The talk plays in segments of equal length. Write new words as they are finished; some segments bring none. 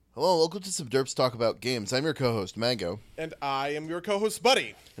Hello, welcome to some Derps Talk About Games. I'm your co-host, Mango. And I am your co-host,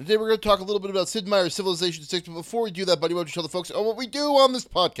 Buddy. And today we're going to talk a little bit about Sid Meier's Civilization 6, but before we do that, Buddy, why don't you tell the folks what we do on this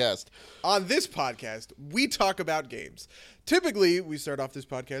podcast? On this podcast, we talk about games. Typically, we start off this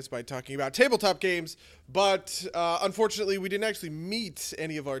podcast by talking about tabletop games, but unfortunately, we didn't actually meet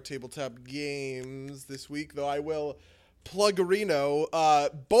any of our tabletop games this week, though I will plug Reno.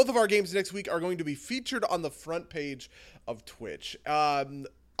 Both of our games next week are going to be featured on the front page of Twitch.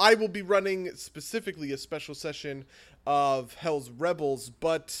 I will be running specifically a special session of Hell's Rebels,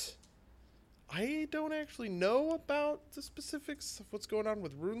 but I don't actually know about the specifics of what's going on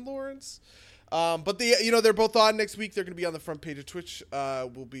with Rune Lords. But they're both on next week. They're going to be on the front page of Twitch.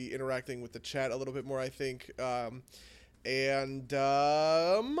 We'll be interacting with the chat a little bit more, I think. Yeah,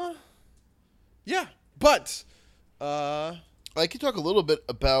 but I could talk a little bit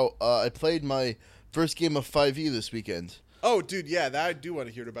about, I played my first game of 5e this weekend. oh, dude, yeah, I do want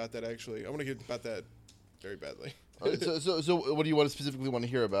to hear about that, actually. I want to hear about that very badly. So what do you specifically want to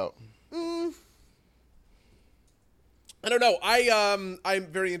hear about? I don't know. I'm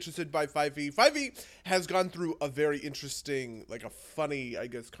very interested by 5e. 5e has gone through a very interesting, like a funny, I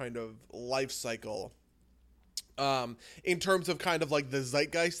guess, kind of life cycle. In terms of kind of like the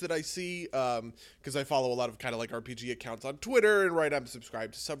zeitgeist that I see, because I follow a lot of kind of like RPG accounts on Twitter, and I'm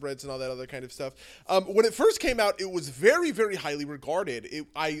subscribed to subreddits and all that other kind of stuff. When it first came out, it was very, very highly regarded.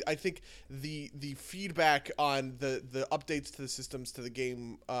 I think the feedback on the updates to the systems to the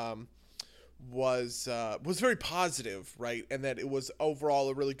game, was very positive, right? And that it was overall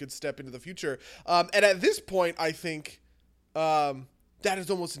a really good step into the future. And at this point, I think that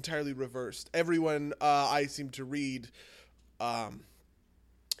is almost entirely reversed. Everyone I seem to read,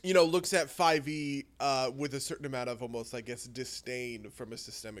 looks at 5e with a certain amount of almost, I guess, disdain from a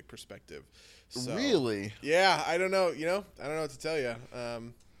systemic perspective. So, Really? Yeah, I don't know. I don't know what to tell you.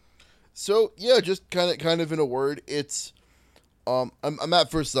 So, yeah, just kind of in a word, it's, I'm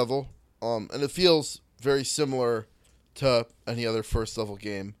at first level. And it feels very similar to any other first level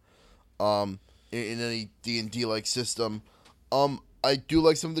game, in any D&D like system. I do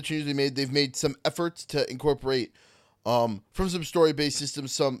like some of the changes they made. They've made some efforts to incorporate, from some story based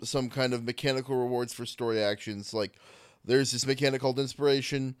systems, some kind of mechanical rewards for story actions. Like there's this mechanic called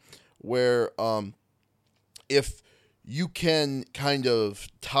inspiration, where if you can kind of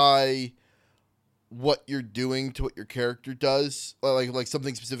tie what you're doing to what your character does, like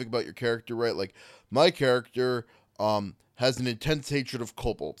something specific about your character, right? Like my character has an intense hatred of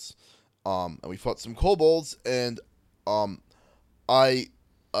kobolds, and we fought some kobolds, and I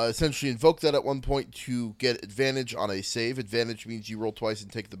essentially invoked that at one point to get advantage on a save. Advantage means you roll twice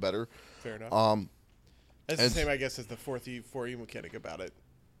and take the better. Fair enough. That's the and same, I guess, as the 4E mechanic about it.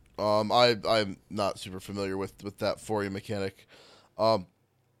 I'm not super familiar with that 4E mechanic.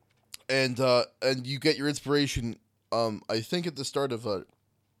 And you get your inspiration, I think at the start of a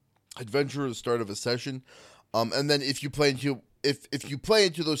adventure or the start of a session, and then if you play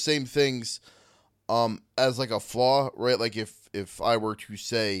into those same things, as like a flaw, right? Like if I were to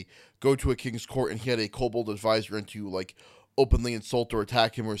say go to a king's court and he had a kobold advisor and to like openly insult or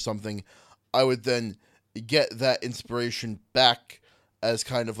attack him or something, I would then get that inspiration back as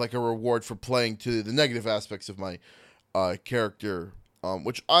kind of like a reward for playing to the negative aspects of my character,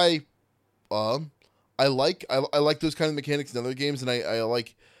 which I like. I like those kind of mechanics in other games, and I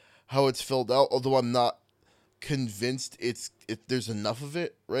like how it's filled out. Although I'm not convinced there's enough of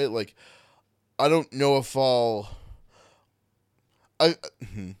it, right? Like I don't know if part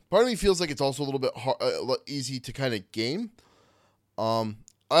of me feels like it's also a little bit easy to kind of game. I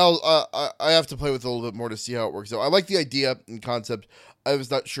have to play with it a little bit more to see how it works out. I like the idea and concept. I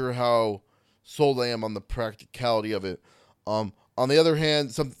was not sure how sold I am on the practicality of it. On the other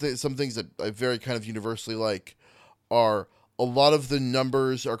hand, some things that I very kind of universally like are a lot of the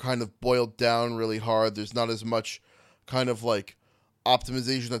numbers are kind of boiled down really hard. There's not as much kind of like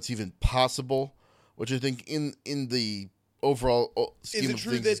optimization that's even possible, which I think in the overall scheme of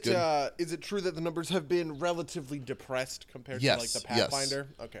things is good. Is it true that the numbers have been relatively depressed compared to like the Pathfinder?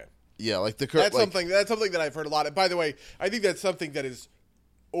 Yes. Okay. Yeah, like that's something that I've heard a lot. And by the way, I think that's something that is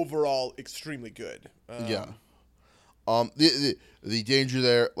overall extremely good. Yeah. The danger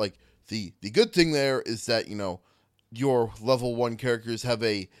there, like the good thing there is that your level 1 characters have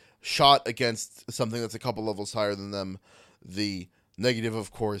a shot against something that's a couple levels higher than them. The negative,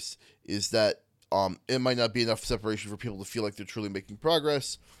 of course, is that it might not be enough separation for people to feel like they're truly making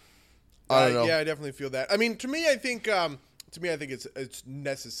progress. I don't know. Yeah, I definitely feel that. I mean, to me, I think it's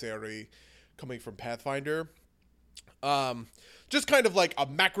necessary coming from Pathfinder. Just kind of like a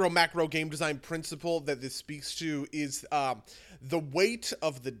macro game design principle that this speaks to is the weight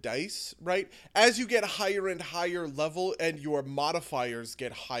of the dice, right? As you get higher and higher level and your modifiers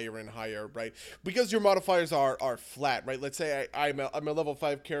get higher and higher, right? Because your modifiers are flat, right? Let's say I'm a level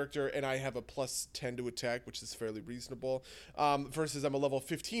 5 character and I have a plus 10 to attack, which is fairly reasonable, versus I'm a level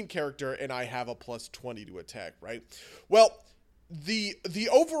 15 character and I have a plus 20 to attack, right? Well, the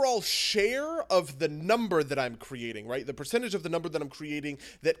overall share of the number that I'm creating, right? The percentage of the number that I'm creating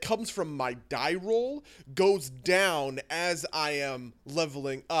that comes from my die roll goes down as I am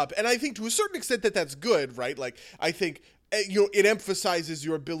leveling up. And I think to a certain extent that's good, right? Like, I think it emphasizes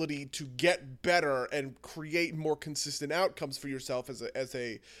your ability to get better and create more consistent outcomes for yourself as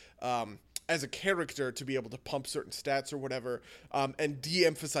a character, to be able to pump certain stats or whatever, and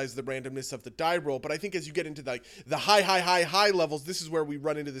de-emphasize the randomness of the die roll. But I think as you get into the high levels, this is where we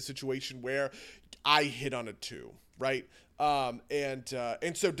run into the situation where I hit on a 2, right? And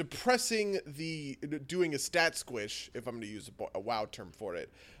so doing a stat squish, if I'm going to use a WoW term for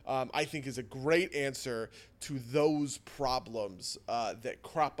it, I think is a great answer to those problems that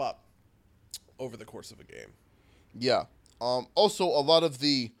crop up over the course of a game. Yeah. Also, a lot of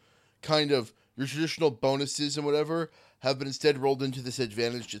the kind of your traditional bonuses and whatever have been instead rolled into this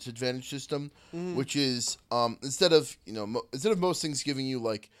disadvantage system, which is instead of most things giving you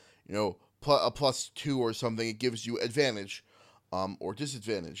like a +2 or something, it gives you advantage or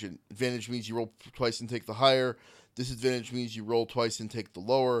disadvantage. And advantage means you roll twice and take the higher. Disadvantage means you roll twice and take the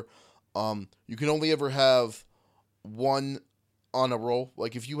lower. You can only ever have one on a roll.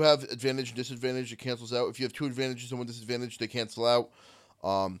 Like if you have advantage and disadvantage, it cancels out. If you have 2 advantages and 1 disadvantage, they cancel out.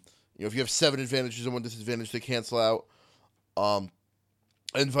 If you have 7 advantages and 1 disadvantage, they cancel out,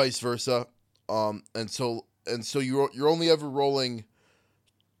 and vice versa. And so you're only ever rolling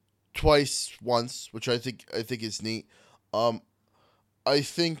once, which I think is neat. I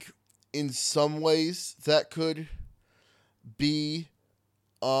think in some ways that could be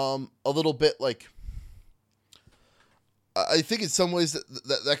a little bit like. I think in some ways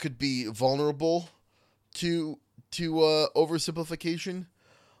that could be vulnerable to oversimplification.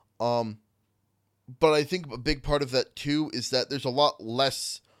 But I think a big part of that too is that there's a lot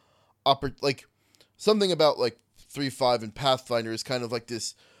less like something about like 3.5 and Pathfinder is kind of like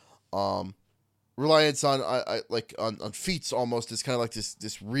this reliance on on feats almost is kind of like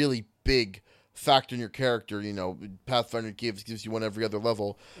this really big factor in your character. Pathfinder gives you one every other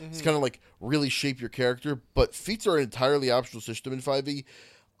level. Mm-hmm. It's kind of like really shape your character, but feats are an entirely optional system in 5e.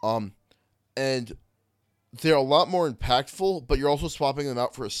 And they're a lot more impactful, but you're also swapping them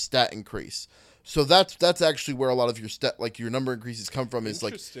out for a stat increase. So that's actually where a lot of your your number increases come from. Is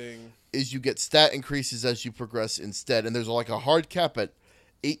you get stat increases as you progress instead, and there's like a hard cap at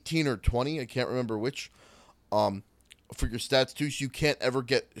 18 or 20. I can't remember which. For your stats too, so you can't ever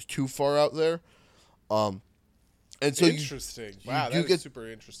get too far out there. And so interesting. Wow, that is super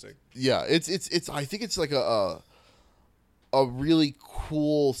interesting. Yeah, it's. I think it's like a really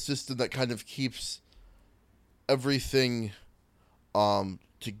cool system that kind of keeps everything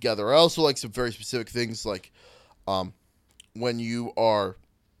together. I also like some very specific things like when you are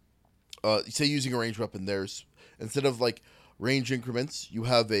say using a ranged weapon, there's instead of like range increments, you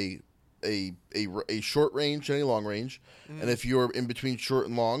have a short range and a long range, and if you're in between short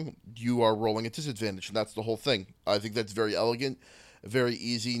and long, you are rolling at disadvantage, and that's the whole thing. I think that's very elegant, very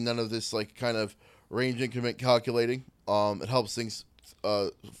easy. None of this like kind of range increment calculating. It helps things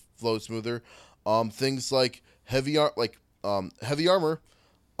flow smoother. Things like heavy armor, like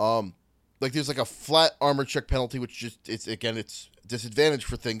there's like a flat armor check penalty, which it's disadvantage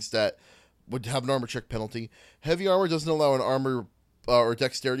for things that would have an armor check penalty. Heavy armor doesn't allow an armor or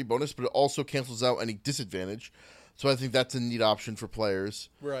dexterity bonus, but it also cancels out any disadvantage. So I think that's a neat option for players.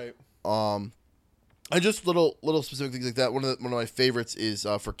 Right. And just little specific things like that. One of my favorites is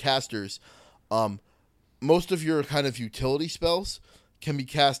for casters. Most of your kind of utility spells can be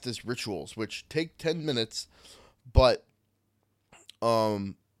cast as rituals, which take 10 minutes, but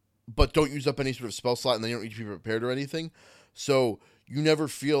don't use up any sort of spell slot, and they don't need to be prepared or anything. So you never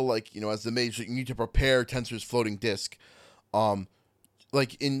feel like, as the mage, that you need to prepare Tenser's floating disc. Unless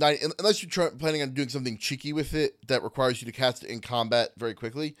you're planning on doing something cheeky with it that requires you to cast it in combat very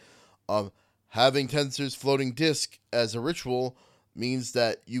quickly, having Tenser's floating disc as a ritual means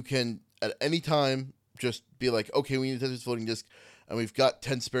that you can, at any time, just be like, okay, we need Tenser's floating disc, and we've got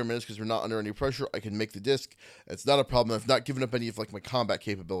 10 spare minutes because we're not under any pressure. I can make the disc. It's not a problem. I've not given up any of like my combat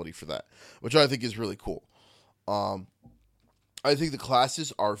capability for that, which I think is really cool. I think the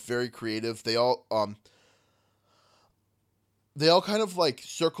classes are very creative. They all kind of like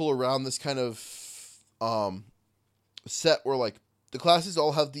circle around this kind of set where like the classes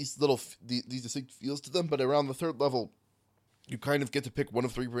all have these these distinct feels to them, but around the third level, you kind of get to pick one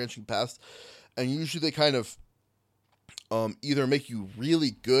of three branching paths, and usually they kind of either make you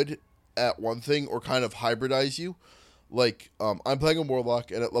really good at one thing or kind of hybridize you. Like I'm playing a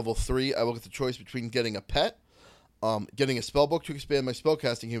warlock, and at level 3, I will get the choice between getting a pet, getting a spell book to expand my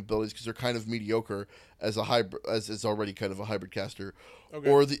spellcasting capabilities because they're kind of mediocre as a hybrid, as is already kind of a hybrid caster, Okay.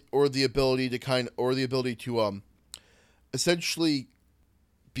 or the ability to essentially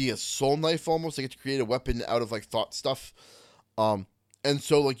be a soul knife almost. I get to create a weapon out of like thought stuff, and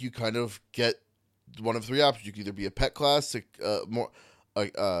so like you kind of get one of three options. You can either be a pet class,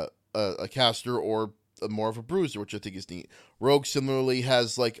 a caster, or more of a bruiser, which I think is neat. Rogue similarly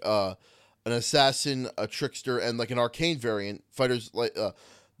has like an assassin, a trickster, and like an arcane variant. Fighters like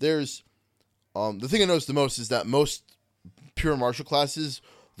there's the thing I noticed the most is that most pure martial classes,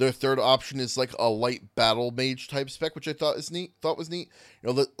 their third option is like a light battle mage type spec, which I thought was neat. You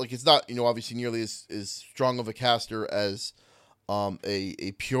know, like it's not, you know, obviously nearly as strong of a caster as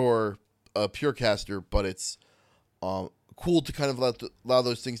a pure caster, but it's cool to kind of allow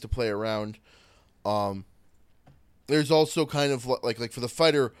those things to play around. There's also kind of like for the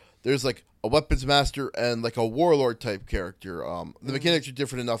fighter, there's like a weapons master and like a warlord type character. The mechanics are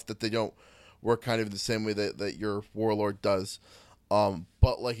different enough that they don't work kind of the same way that your warlord does.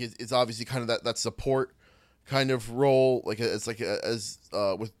 But like it's obviously kind of that support kind of role. Like it's like as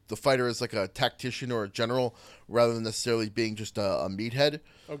with the fighter as like a tactician or a general rather than necessarily being just a meathead.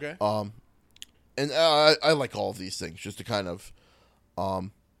 Okay. And I like all of these things just to kind of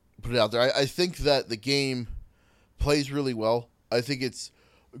put it out there. I think that the game plays really well. I think it's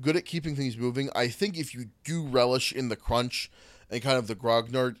good at keeping things moving. I think if you do relish in the crunch and kind of the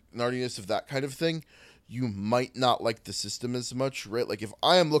grognardiness of that kind of thing, you might not like the system as much, right? Like if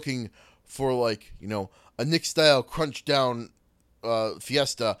I am looking for like, you know, a Nick style crunch down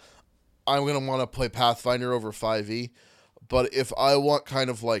fiesta, I'm going to want to play Pathfinder over 5e. But if I want kind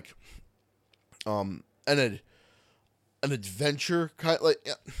of like an adventure kind of like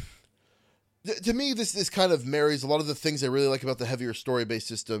to me this kind of marries a lot of the things I really like about the heavier story based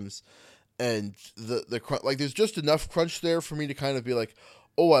systems, and the like there's just enough crunch there for me to kind of be like,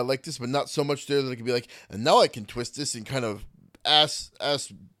 oh, I like this, but not so much there that I can be like, and now I can twist this and kind of ass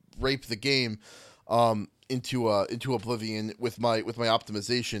rape the game into oblivion with my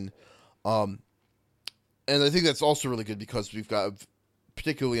optimization. And I think that's also really good because we've got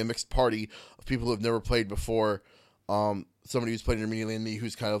particularly a mixed party of people who have never played before. Somebody who's played intermediately and me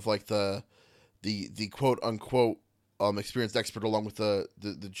who's kind of like the quote unquote experienced expert along with the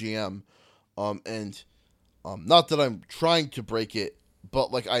GM. And not that I'm trying to break it,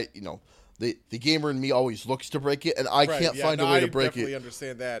 but like the gamer in me always looks to break it, and I can't find a way to break it. I definitely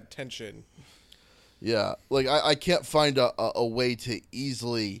understand that tension. Yeah, like I can't find a way to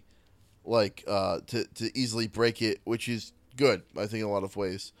easily like to easily break it, which is good, I think, in a lot of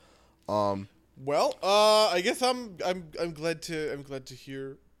ways. Well, I guess I'm glad to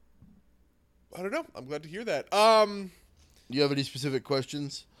hear. I don't know. I'm glad to hear that. You have any specific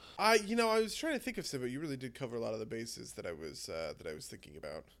questions? I was trying to think of some, but you really did cover a lot of the bases that I was thinking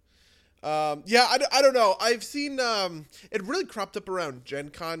about. Yeah, I don't know. I've seen it really cropped up around Gen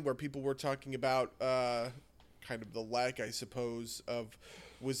Con where people were talking about kind of the lack, I suppose, of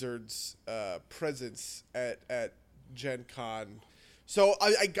Wizards' presence at Gen Con. So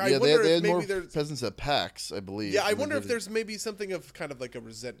I wonder if maybe there's presence at PAX, I believe. Yeah, I wonder if there's maybe something of kind of like a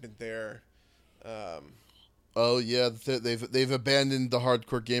resentment there. Oh yeah, they've abandoned the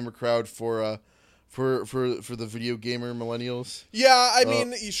hardcore gamer crowd for the video gamer millennials. Yeah, I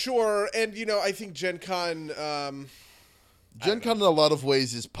mean, sure, and I think Gen Con. Gen Con in a lot of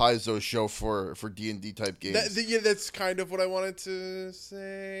ways is Paizo's show for D&D type games. That's kind of what I wanted to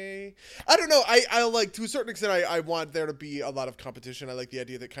say. I don't know. I like, to a certain extent, I want there to be a lot of competition. I like the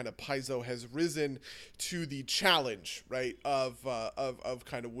idea that kind of Paizo has risen to the challenge, right, of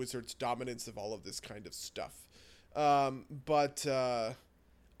kind of Wizards' dominance of all of this kind of stuff. But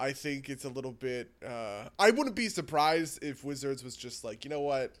I think it's a little bit. I wouldn't be surprised if Wizards was just like, you know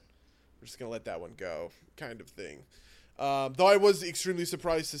what, we're just gonna let that one go, kind of thing. Though I was extremely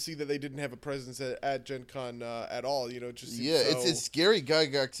surprised to see that they didn't have a presence at Gen Con at all. It just seems it's Gary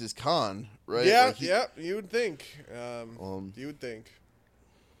Gygax's con, right? Yeah, you would think. You would think.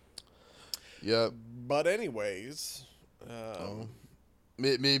 Yeah. But anyways,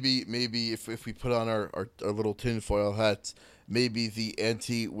 maybe if we put on our little tinfoil hats, maybe the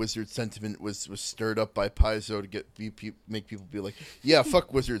anti-Wizard sentiment was stirred up by Paizo to make people be like, yeah,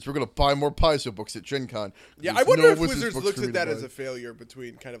 fuck Wizards, we're gonna buy more Paizo books at Gen Con. Yeah, There's I wonder no if Wizards books looks for me at to that buy. as a failure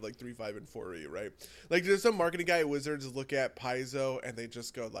between kind of like 3.5 and 4E, right? Like, there's some marketing guy at Wizards look at Paizo and they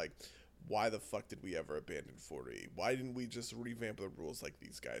just go like, why the fuck did we ever abandon 4E? Why didn't we just revamp the rules like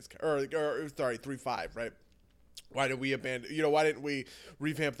these guys? Or sorry, 3.5, right? Why did we abandon? Why didn't we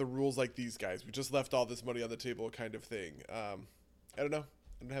revamp the rules like these guys? We just left all this money on the table, kind of thing. I don't know.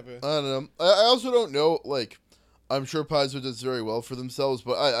 I don't have a. I don't know. I also don't know. Like, I'm sure Paizo does very well for themselves,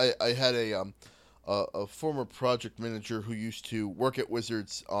 but I had a former project manager who used to work at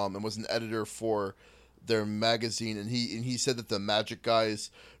Wizards and was an editor for their magazine, and he said that the Magic guys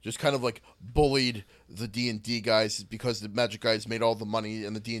just kind of like bullied the D&D guys because the Magic guys made all the money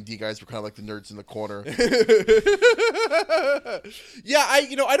and the D&D guys were kind of like the nerds in the corner. Yeah,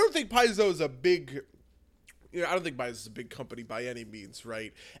 I don't think Paizo is a big. I don't think Paizo is a big company by any means,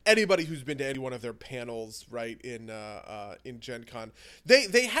 right? Anybody who's been to any one of their panels, right, in Gen Con,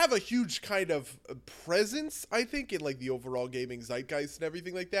 they have a huge kind of presence, I think, in like the overall gaming zeitgeist and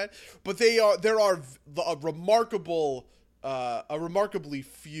everything like that. But there are a remarkably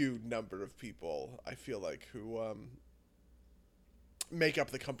few number of people, I feel like, who make up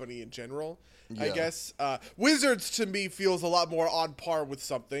the company in general. I Yeah. guess Wizards to me feels a lot more on par with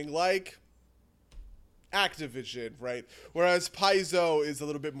something like Activision, right? Whereas Paizo is a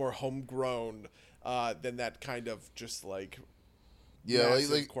little bit more homegrown than that kind of just like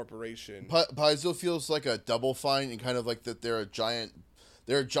massive like corporation. Paizo feels like a Double Fine and kind of like that they're a giant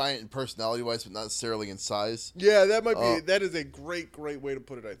in personality wise, but not necessarily in size. Yeah, that might be. That is a great way to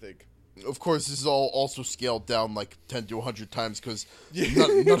put it, I think. Of course, this is all also scaled down like 10 to 100 times because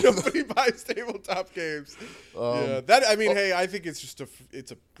Nobody buys tabletop games. Yeah, that. I mean, hey, I think it's just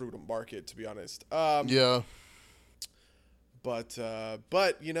it's a brutal market, to be honest. Yeah. But neither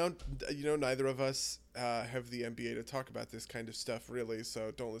of us have the MBA to talk about this kind of stuff, really.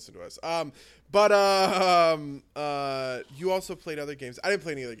 So don't listen to us. You also played other games. I didn't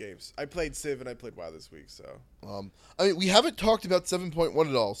play any other games. I played Civ and I played WoW this week. So I mean, we haven't talked about 7.1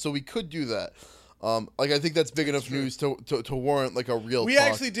 at all, so we could do that. I think that's big enough news to warrant like a real. We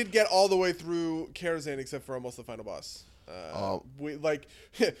talk. actually did get all the way through Karazhan except for almost the final boss. We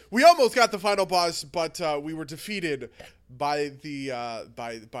almost got the final boss, but we were defeated by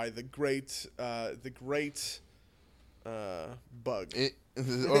the great bug.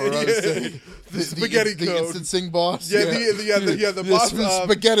 The spaghetti the code. instant sing boss. Yeah, the boss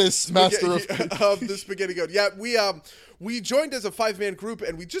Spaghettis, master of the spaghetti code. Yeah, we joined as a 5-man group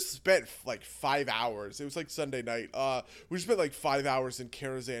and we just spent like 5 hours. It was like Sunday night. We spent like 5 hours in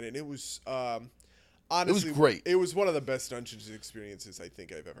Karazhan and it was honestly, it was great. It was one of the best Dungeons experiences I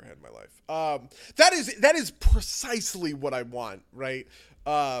think I've ever had in my life. That is precisely what I want, right?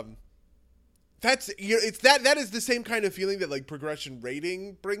 That is the same kind of feeling that like progression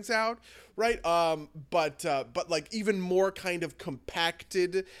rating brings out, right? But like even more kind of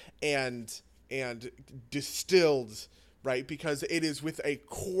compacted and distilled, right? Because it is with a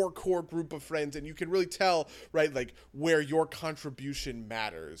core group of friends, and you can really tell, right, like where your contribution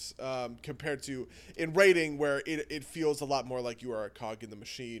matters compared to in rating where it feels a lot more like you are a cog in the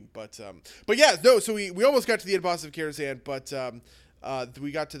machine. But yeah, no. So we almost got to the end boss of Karazhan, but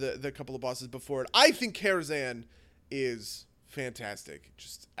we got to the couple of bosses before it. I think Karazhan is fantastic,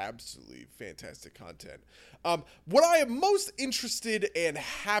 just absolutely fantastic content. What I am most interested and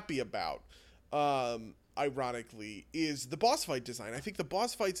happy about, ironically, is the boss fight design. I think the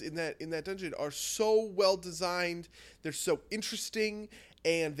boss fights in that dungeon are so well designed. They're so interesting,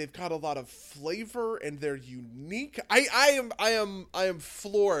 and they've got a lot of flavor, and they're unique. I am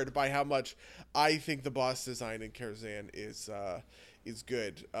floored by how much I think the boss design in Karazhan is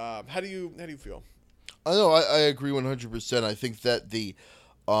good. How do you feel? I know I agree 100%. I think that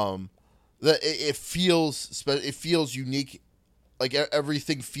that it feels unique. Like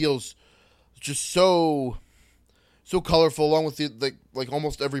everything feels just so colorful, along with the like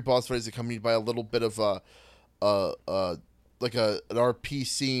almost every boss fight is accompanied by a little bit of an RP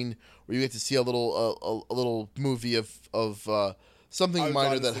scene where you get to see a little movie of something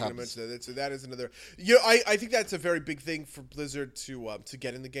minor that happens. That is another. I think that's a very big thing for Blizzard to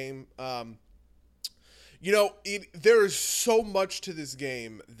get in the game. There is so much to this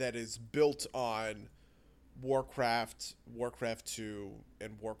game that is built on Warcraft, Warcraft 2,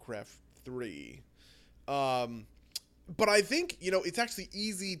 and Warcraft 3. but I think, it's actually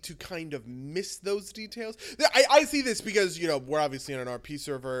easy to kind of miss those details. I see this because, we're obviously on an RP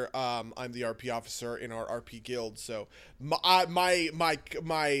server. I'm the RP officer in our RP guild, so my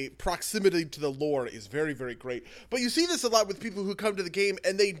proximity to the lore is very, very great. But you see this a lot with people who come to the game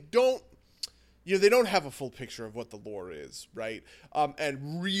and they don't have a full picture of what the lore is, right?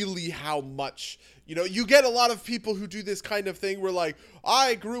 And really how much, you get a lot of people who do this kind of thing where, like,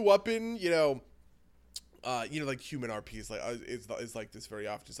 I grew up in, like human RPs, like is like this very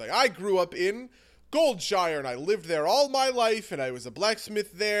often. It's like, I grew up in Goldshire and I lived there all my life and I was a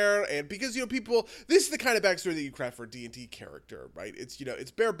blacksmith there. And because, people, this is the kind of backstory that you craft for a D&D character, right? It's,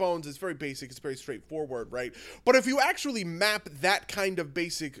 it's bare bones, it's very basic, it's very straightforward, right? But if you actually map that kind of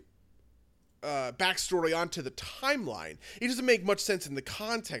basic backstory onto the timeline, it doesn't make much sense in the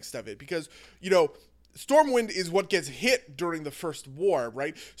context of it because, Stormwind is what gets hit during the First War,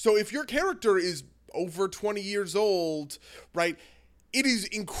 right? So if your character is over 20 years old, right, it is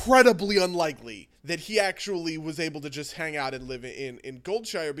incredibly unlikely that he actually was able to just hang out and live in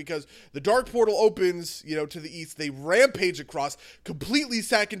Goldshire, because the Dark Portal opens, to the east. They rampage across, completely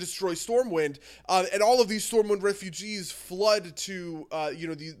sack and destroy Stormwind, and all of these Stormwind refugees flood to,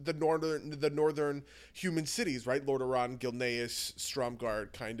 the northern human cities, right? Lordaeron, Gilneas,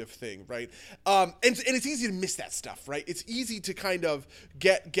 Stromgarde kind of thing, right? And it's easy to miss that stuff, right? It's easy to kind of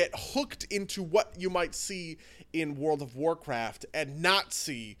get hooked into what you might see in World of Warcraft and not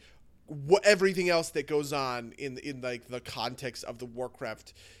see everything else that goes on in like the context of the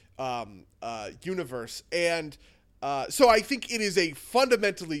Warcraft universe. And so I think it is a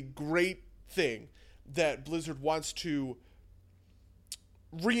fundamentally great thing that Blizzard wants to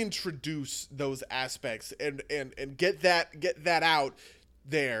reintroduce those aspects and get that out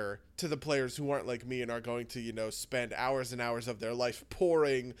there to the players who aren't like me and are going to, spend hours and hours of their life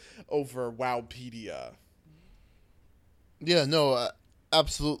poring over Wowpedia. Yeah, no,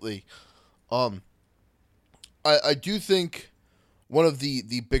 absolutely. I do think one of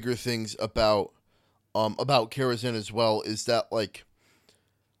the bigger things about Karazhan as well is that I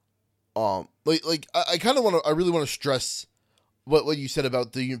really want to stress what you said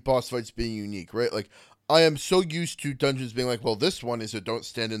about the boss fights being unique, right? Like, I am so used to dungeons being like, well, this one is a don't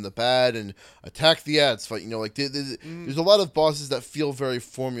stand in the bad and attack the ads fight. There's a lot of bosses that feel very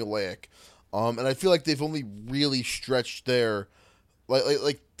formulaic, and I feel like they've only really stretched their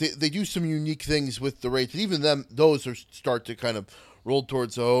they do some unique things with the raids, and even those start to kind of roll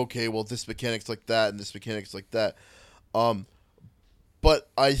towards, this mechanic's like that and this mechanic's like that. But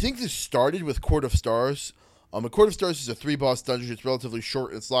I think this started with Court of Stars. A Court of Stars is a 3-boss dungeon. It's relatively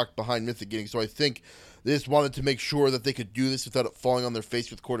short. It's locked behind Mythic Gating, so I think they just wanted to make sure that they could do this without it falling on their face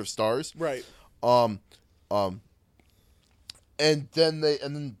with Court of Stars. Right. And then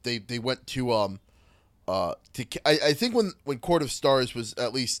they went to I think when Court of Stars was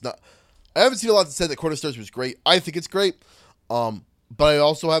at least not, I haven't seen a lot that said that Court of Stars was great. I think it's great, but I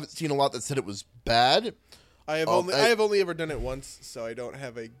also haven't seen a lot that said it was bad. I have only ever done it once, so I don't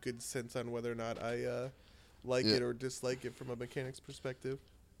have a good sense on whether or not I like it or dislike it from a mechanics perspective.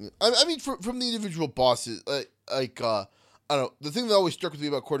 I mean, from the individual bosses, I don't know. The thing that always struck with me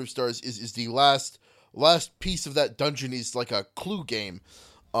about Court of Stars is the last piece of that dungeon is like a clue game.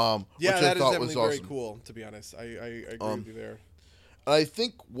 That which I is thought definitely was very awesome. cool, to be honest. I agree with you there. And I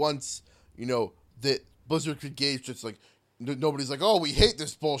think once, that Blizzard could gauge, just like, nobody's like, oh, we hate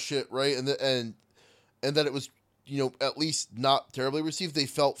this bullshit, right? And that it was, at least not terribly received. They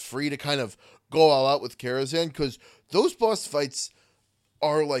felt free to kind of go all out with Karazhan, because those boss fights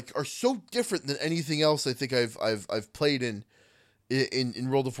are so different than anything else I think I've played in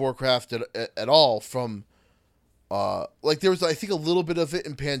World of Warcraft at all. From there was, I think, a little bit of it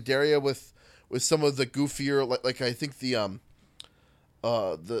in Pandaria with some of the goofier, I think the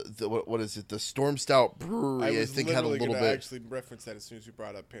what is it, the Storm Stout Brewery, I think had a little bit. I actually referenced that as soon as you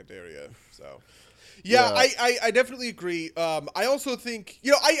brought up Pandaria. So yeah. I definitely agree. I also think,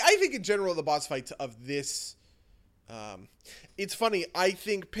 I think in general the boss fights of this, it's funny. I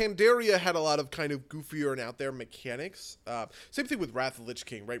think Pandaria had a lot of kind of goofier and out there mechanics. Same thing with Wrath of Lich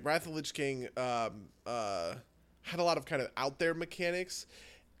King, right? Wrath of Lich King had a lot of kind of out there mechanics,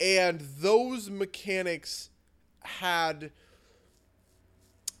 and those mechanics had.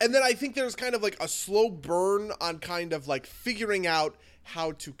 And then I think there's kind of like a slow burn on kind of like figuring out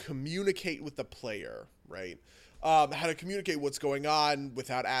how to communicate with the player, right? How to communicate what's going on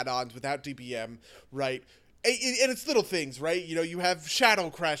without add-ons, without DPM, right? and it's little things, right? You know, you have shadow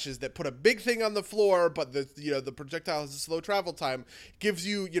crashes that put a big thing on the floor, but the projectile has a slow travel time. It gives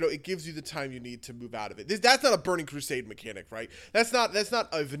you the time you need to move out of it. That's not a Burning Crusade mechanic, right? That's not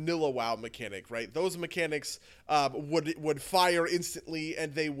a vanilla WoW mechanic, right? Those mechanics would fire instantly,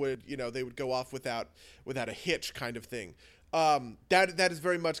 and they would go off without a hitch, kind of thing. That is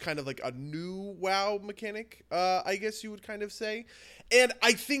very much kind of like a new WoW mechanic, I guess you would kind of say, and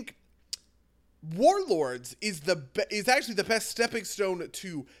I think Warlords is actually the best stepping stone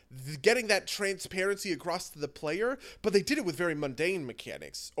to getting that transparency across to the player, but they did it with very mundane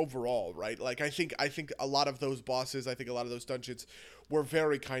mechanics overall, right? Like I think a lot of those bosses, I think a lot of those dungeons were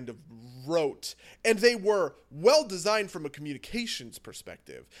very kind of rote, and they were well designed from a communications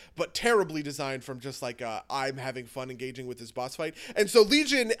perspective, but terribly designed from just like I'm having fun engaging with this boss fight. And so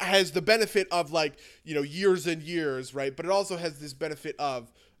Legion has the benefit of like, years and years, right? But it also has this benefit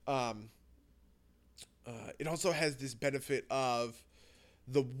of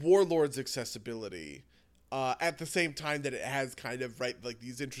the Warlord's accessibility, at the same time that it has kind of, right, like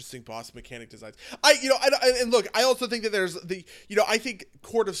these interesting boss mechanic designs. I also think that there's I think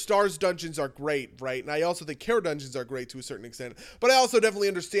Court of Stars dungeons are great, right? And I also think Kara dungeons are great to a certain extent. But I also definitely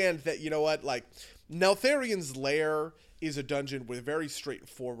understand that, like, Neltharion's Lair is a dungeon with very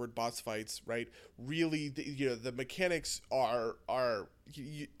straightforward boss fights, right? Really, the mechanics are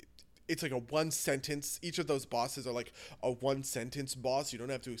it's like a one sentence. Each of those bosses are like a one sentence boss. You don't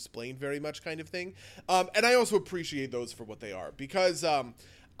have to explain very much, kind of thing. And I also appreciate those for what they are, because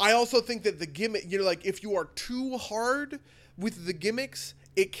I also think that the gimmick, like if you are too hard with the gimmicks,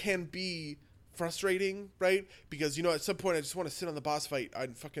 it can be frustrating, right? Because, at some point I just want to sit on the boss fight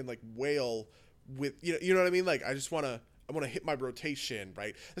and fucking like wail with, you know what I mean? Like I want to hit my rotation,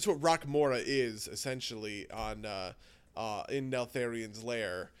 right? That's what Rock Mora is essentially in Neltharion's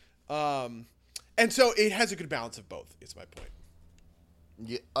Lair. And so it has a good balance of both, is my point.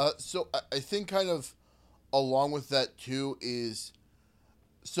 Yeah. So I think kind of along with that too is,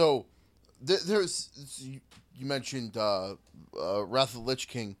 so there's, you mentioned Wrath of the Lich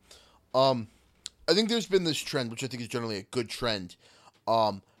King. I think there's been this trend, which I think is generally a good trend,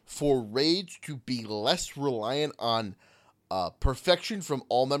 for raids to be less reliant on perfection from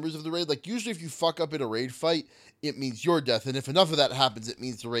all members of the raid. Like usually if you fuck up in a raid fight, it means your death, and if enough of that happens, it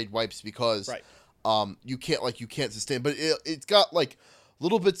means the raid wipes, because you can't sustain. But it's got like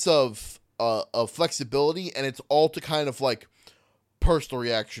little bits of flexibility, and it's all to kind of like personal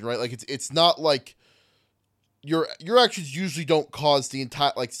reaction, right? Like it's not like your actions usually don't cause the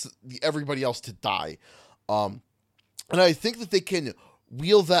entire everybody else to die, and I think that they can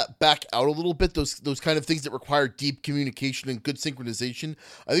wheel that back out a little bit, those kind of things that require deep communication and good synchronization.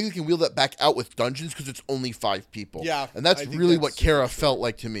 I think they can wheel that back out with dungeons, because it's only 5 people. Yeah. And that's really what Kara felt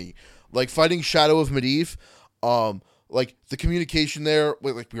like to me. Like fighting Shadow of Medivh, like the communication there,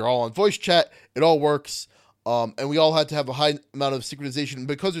 like we were all on voice chat, it all works. And we all had to have a high amount of synchronization. And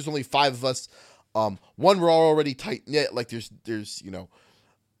because there's only 5 of us, one, we're all already tight knit. Like there's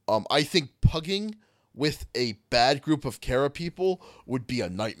I think pugging with a bad group of Kara people would be a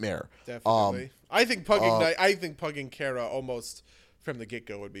nightmare. Definitely. I think pugging Kara almost from the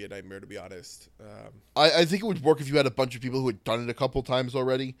get-go would be a nightmare, to be honest. I think it would work if you had a bunch of people who had done it a couple times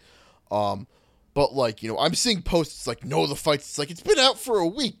already. But like, I'm seeing posts like, no, the fight's, it's like, it's been out for a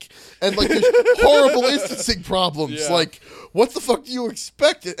week, and like there's horrible instancing problems. Yeah. Like, what the fuck do you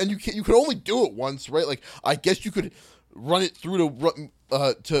expect? And you can only do it once, right? Like, I guess you could run it through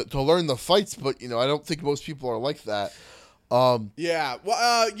to learn the fights, but I don't think most people are like that. Yeah.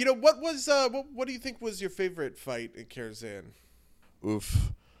 Well, what do you think was your favorite fight in Karazhan?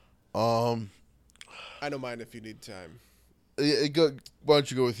 Oof. I don't mind if you need time. Why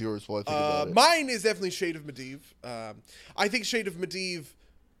don't you go with yours while I think about it? Mine is definitely Shade of Medivh. I think Shade of Medivh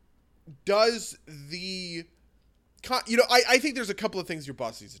does the... I think there's a couple of things your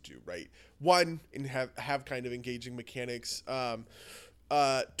boss needs to do, right? One, and have kind of engaging mechanics. 2,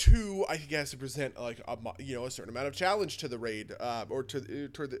 I think it has to present like a certain amount of challenge to the raid, or to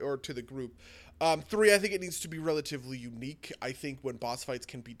the group. 3, I think it needs to be relatively unique. I think when boss fights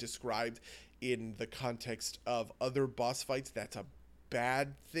can be described in the context of other boss fights, that's a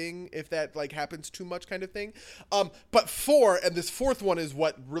bad thing if that like happens too much, kind of thing. But 4, and this 4th one is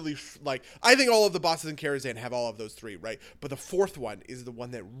what really I think all of the bosses in Karazhan have all of those 3, right? But the 4th one is the one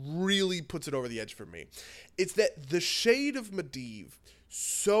that really puts it over the edge for me. It's that the Shade of Medivh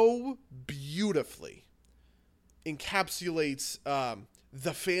so beautifully encapsulates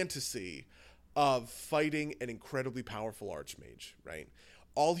the fantasy of fighting an incredibly powerful archmage, right?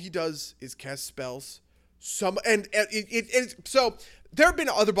 All he does is cast spells, So there have been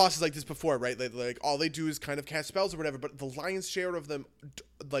other bosses like this before, right? Like all they do is kind of cast spells or whatever, but the lion's share of them,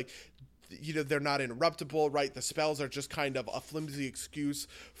 like, they're not interruptible, right? The spells are just kind of a flimsy excuse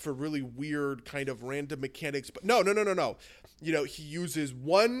for really weird kind of random mechanics. But no.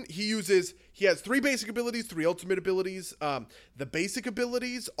 He has 3 basic abilities, 3 ultimate abilities. The basic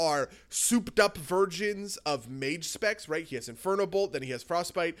abilities are souped up versions of mage specs, right? He has Inferno Bolt, then he has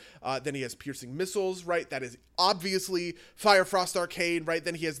Frostbite, then he has Piercing Missiles, right? That is obviously Fire, Frost, Arcane, right?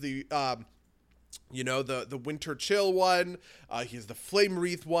 Then he has the Winter Chill one, he has the Flame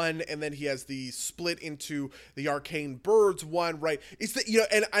Wreath one, and then he has the split into the Arcane Birds one, right? It's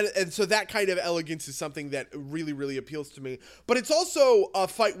and so that kind of elegance is something that really, really appeals to me. But it's also a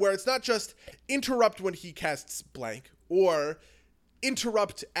fight where it's not just interrupt when he casts blank, or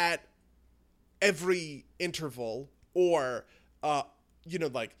interrupt at every interval, or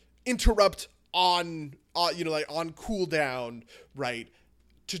interrupt on on cooldown, right?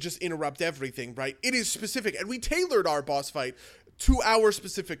 To just interrupt everything, right? It is specific, and we tailored our boss fight to our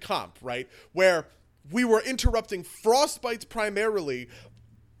specific comp, right? Where we were interrupting Frostbites primarily,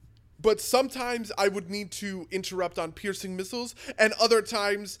 but sometimes I would need to interrupt on Piercing Missiles, and other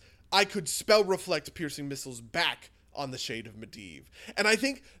times I could spell reflect Piercing Missiles back on the Shade of Medivh. And I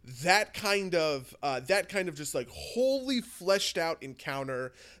think that kind of just like wholly fleshed out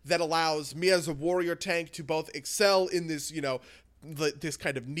encounter that allows me as a warrior tank to both excel in this, this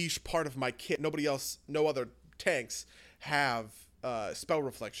kind of niche part of my kit. No other tanks have spell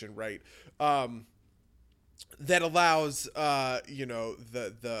reflection, right? That allows that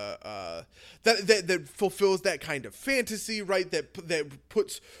fulfills that kind of fantasy, right? That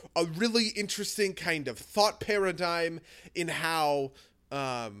puts a really interesting kind of thought paradigm in how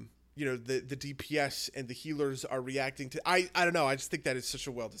the DPS and the healers are reacting to. I don't know. I just think that is such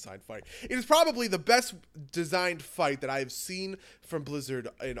a well-designed fight. It is probably the best designed fight that I have seen from Blizzard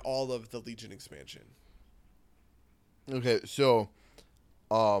in all of the Legion expansion. Okay, so,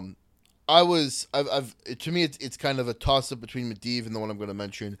 to me, it's kind of a toss-up between Medivh and the one I'm going to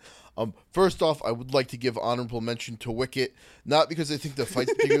mention. First off, I would like to give honorable mention to Wicket, not because I think the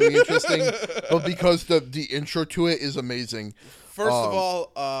fight's particularly interesting, but because the intro to it is amazing. First of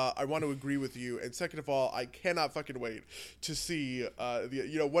all, I want to agree with you, and second of all, I cannot fucking wait to see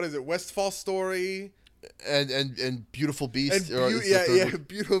what is it, Westfall Story and Beautiful Beast.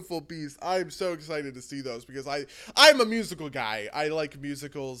 Beautiful Beast. I'm so excited to see those because I'm a musical guy. I like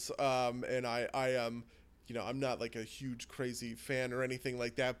musicals, and I am. I'm not like a huge crazy fan or anything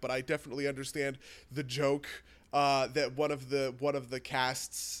like that, but I definitely understand the joke that one of the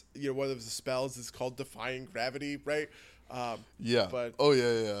casts, one of the spells is called Defying Gravity, right? But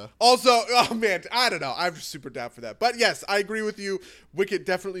also, oh man, I don't know. I'm super down for that. But yes, I agree with you. Wicket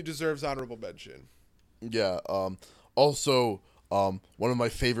definitely deserves honorable mention. Yeah. Also, one of my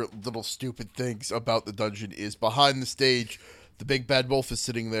favorite little stupid things about the dungeon is behind the stage, the big bad wolf is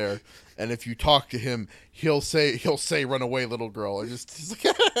sitting there, and if you talk to him, he'll say, "Run away, little girl." He's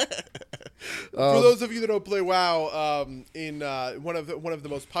like, for those of you that don't play WoW, in one of the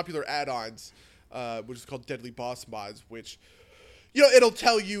most popular add-ons, which is called Deadly Boss Mods, which it'll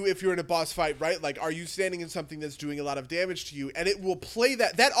tell you if you're in a boss fight, right? Like, are you standing in something that's doing a lot of damage to you? And it will play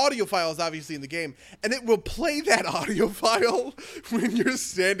that audio file is obviously in the game, and it will play that audio file when you're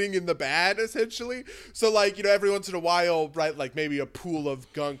standing in the bad, essentially. So, like, every once in a while, right, like maybe a pool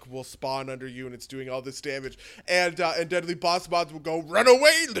of gunk will spawn under you and it's doing all this damage. And Deadly Boss Mods will go, "Run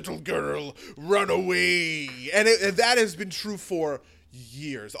away, little girl, run away." And that has been true for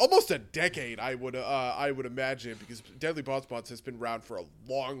years, almost a decade, I would imagine, because Deadly Boss Mods has been around for a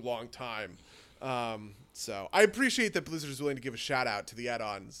long time. So I appreciate that Blizzard is willing to give a shout out to the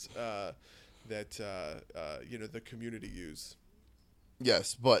add-ons that the community use.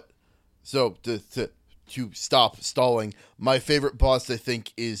 Yes, but so to stop stalling, my favorite boss I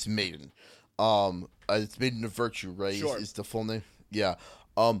think is Maiden. It's Maiden of Virtue, right? Sure. Is the full name? Yeah.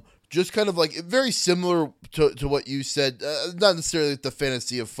 Just kind of like very similar to what you said. Not necessarily the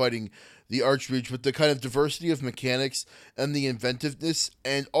fantasy of fighting the Archmage, but the kind of diversity of mechanics and the inventiveness.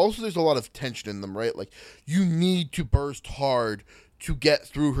 And also there's a lot of tension in them, right? Like, you need to burst hard to get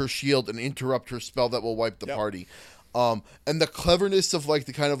through her shield and interrupt her spell that will wipe the party. And the cleverness of like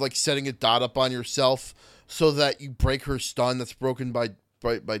the kind of like setting a dot up on yourself so that you break her stun that's broken by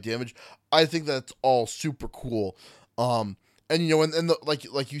damage. I think that's all super cool. And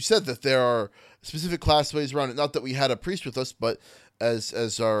like you said, that there are specific class ways around it. Not that we had a priest with us, but as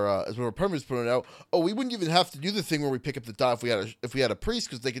one of our partners pointed out, we wouldn't even have to do the thing where we pick up the dot if we had a priest,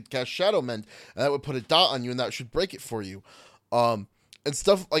 because they could cast Shadow Mend, and that would put a dot on you, and that should break it for you. And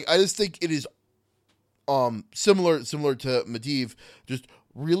stuff like, I just think it is similar to Medivh, just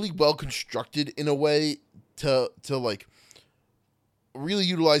really well constructed in a way to like really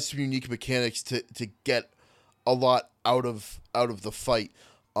utilize some unique mechanics to get a lot out of the fight,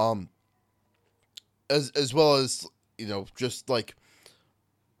 as well as, you know, just like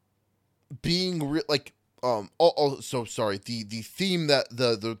being like also sorry, the theme that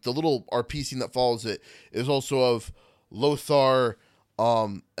the little RP scene that follows it is also of Lothar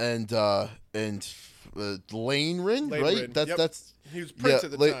and Lane Rin, right? Yep. That's he was prince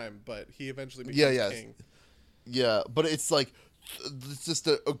at the time, but he eventually became king. Yeah, but it's like it's just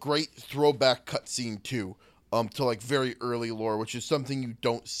a great throwback cutscene too, to like very early lore, which is something you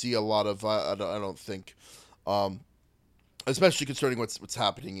don't see a lot of. I don't think, especially concerning what's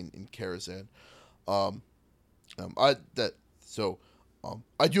happening in Karazhan. I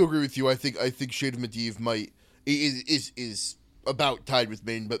do agree with you. I think Shade of Medivh is about tied with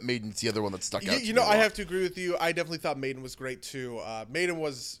Maiden, but Maiden's the other one that stuck out. You know, I have to agree with you. I definitely thought Maiden was great too. Maiden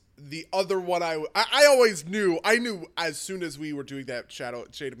was the other one I always knew. I knew as soon as we were doing that Shade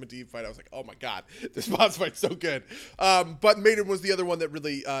of Medivh fight, I was like, oh my god, this boss fight's so good. But Maiden was the other one that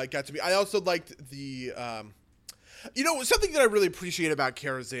really got to me. I also liked the... you know, something that I really appreciate about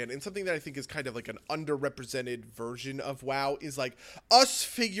Karazhan, and something that I think is kind of like an underrepresented version of WoW, is like us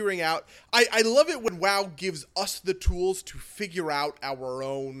figuring out... I love it when WoW gives us the tools to figure out our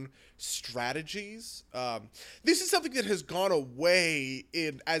own strategies. This is something that has gone away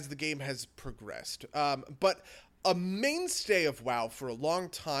as the game has progressed. But a mainstay of WoW for a long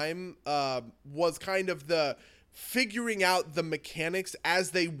time was kind of the figuring out the mechanics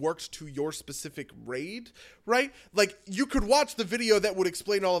as they worked to your specific raid, right? Like, you could watch the video that would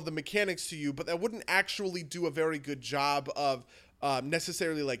explain all of the mechanics to you, but that wouldn't actually do a very good job of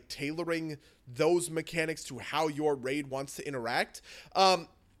necessarily like tailoring those mechanics to how your raid wants to interact. And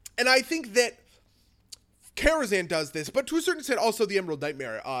I think that Karazhan does this, but to a certain extent also the Emerald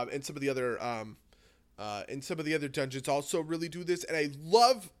Nightmare and some of the other dungeons also really do this. And I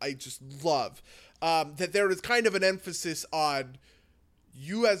just love that there is kind of an emphasis on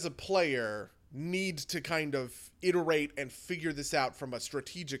you as a player need to kind of iterate and figure this out from a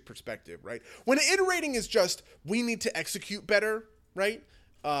strategic perspective, right? When iterating is just, we need to execute better, right?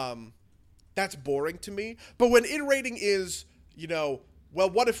 That's boring to me. But when iterating is, you know, well,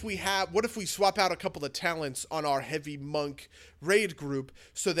 what if we swap out a couple of talents on our heavy monk raid group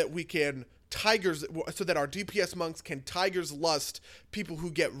so that we can so that our DPS monks can Tiger's Lust people who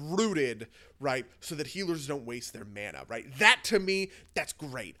get rooted, right? So that healers don't waste their mana, right? That, to me, that's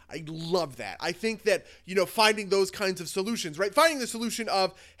great. I love that. I think that, you know, finding those kinds of solutions, right? Finding the solution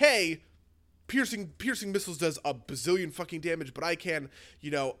of, hey, piercing missiles does a bazillion fucking damage, but I can,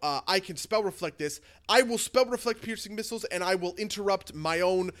 you know, I can spell reflect this. I will spell reflect piercing missiles, and I will interrupt my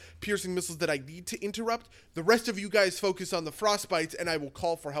own piercing missiles that I need to interrupt. The rest of you guys focus on the frostbites, and I will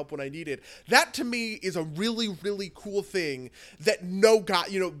call for help when I need it. That, to me, is a really, really cool thing that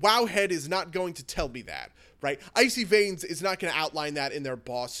Wowhead is not going to tell me that, right? Icy Veins is not going to outline that in their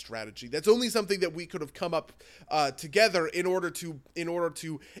boss strategy. That's only something that we could have come up together in order to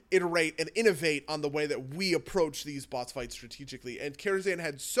iterate and innovate on the way that we approach these boss fights strategically. And Karazhan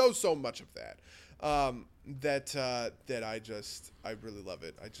had so much of that that I really love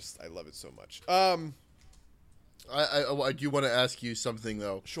it. I love it so much. I do want to ask you something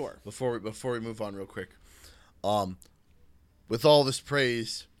though. Sure. Before we move on real quick, with all this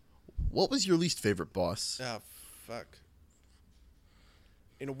praise, what was your least favorite boss? Oh, fuck.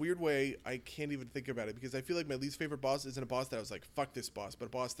 In a weird way, I can't even think about it because I feel like my least favorite boss isn't a boss that I was like, fuck this boss, but a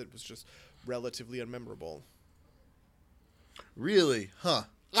boss that was just relatively unmemorable. Really? Huh.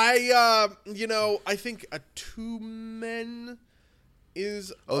 I think a two-men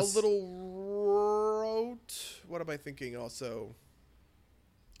is a little rote. What am I thinking also?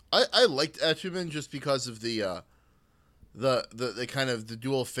 I liked Atumen just because of the kind of the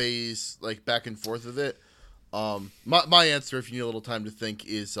dual phase, like back and forth of it. My answer, if you need a little time to think,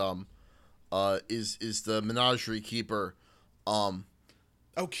 is the Menagerie Keeper.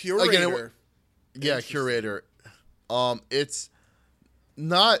 Curator. Again, Curator. It's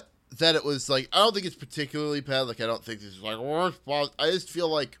not that it was like, I don't think it's particularly bad. Like, I don't think this is like worst boss. I just feel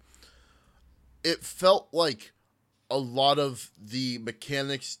like it felt like a lot of the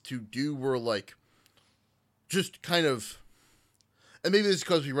mechanics to do were like just kind of, and maybe this is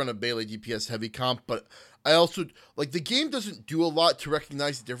because we run a melee DPS heavy comp, but I also, like, the game doesn't do a lot to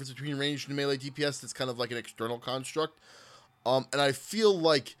recognize the difference between ranged and melee DPS. That's kind of like an external construct. And I feel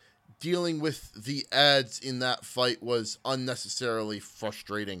like dealing with the ads in that fight was unnecessarily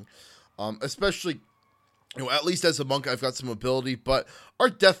frustrating. Especially, you know, at least as a monk, I've got some ability, but our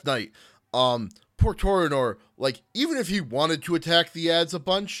Death Knight, poor Torinor, like, even if he wanted to attack the ads a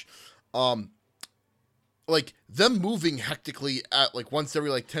bunch, like, them moving hectically at, like, once every,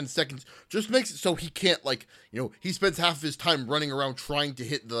 like, 10 seconds just makes it so he can't, like, he spends half of his time running around trying to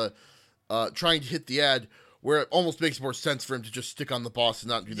hit the ad, where it almost makes more sense for him to just stick on the boss and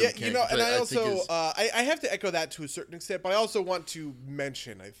not do the mechanics. And I also, I have to echo that to a certain extent, but I also want to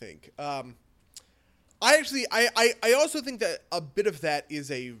mention, I think, I also think that a bit of that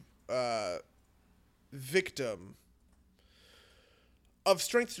is a victim of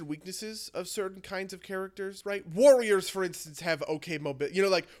strengths and weaknesses of certain kinds of characters, right? Warriors, for instance, have okay mobility.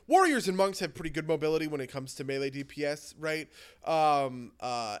 Like, warriors and monks have pretty good mobility when it comes to melee DPS, right? But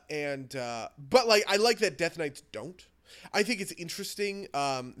like, I like that Death Knights don't. I think it's interesting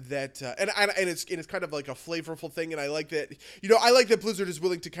that and it's kind of like a flavorful thing, and I like that I like that Blizzard is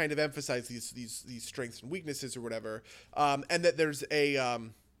willing to kind of emphasize these strengths and weaknesses or whatever, and that there's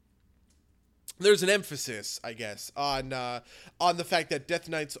an emphasis, I guess, on the fact that Death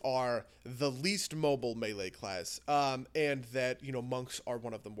Knights are the least mobile melee class, and that monks are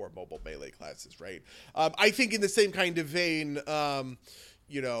one of the more mobile melee classes, right? I think in the same kind of vein, well,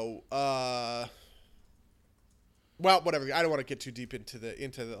 whatever. I don't want to get too deep into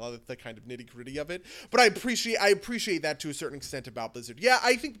the kind of nitty gritty of it, but I appreciate that to a certain extent about Blizzard. Yeah,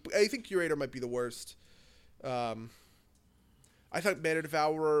 I think Curator might be the worst. I thought Banner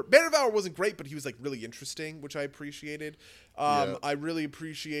Devourer wasn't great, but he was like really interesting, which I appreciated. I really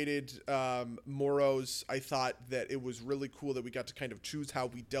appreciated Moros. I thought that it was really cool that we got to kind of choose how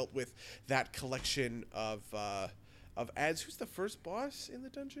we dealt with that collection of ads. Who's the first boss in the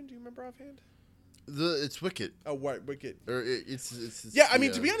dungeon? Do you remember offhand? It's Wicket. Oh, right, Wicket. Or it's yeah. I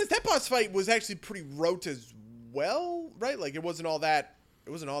mean, to be honest, that boss fight was actually pretty rote as well, right? Like, it wasn't all that.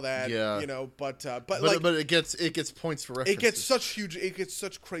 Yeah. But it gets points for references. It gets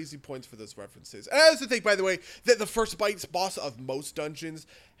such crazy points for those references. And I also think, by the way, that the first boss of most dungeons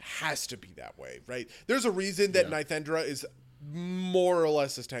has to be that way, right? There's a reason that Nythendra is more or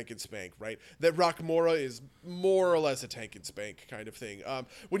less a tank and spank, right? That Rockamora is more or less a tank and spank kind of thing.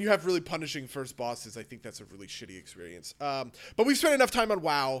 When you have really punishing first bosses, I think that's a really shitty experience. But we've spent enough time on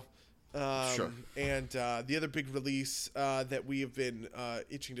WoW. Sure. And the other big release that we have been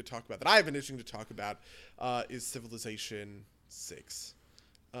itching to talk about, that I've been itching to talk about, is Civilization 6.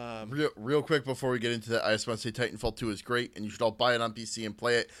 Real quick before we get into that, I just want to say Titanfall 2 is great, and you should all buy it on PC and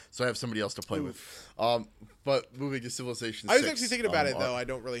play it, so I have somebody else to play with. But moving to Civilization 6. I was actually thinking about it, though. I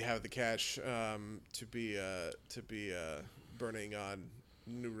don't really have the cash to be burning on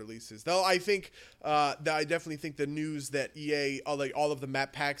new releases, though. I think I definitely think the news that EA, all of the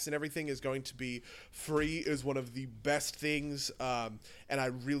map packs and everything is going to be free is one of the best things, and I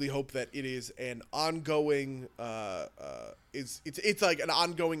really hope that it is an ongoing it's like an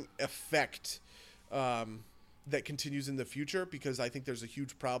ongoing effect that continues in the future, because I think there's a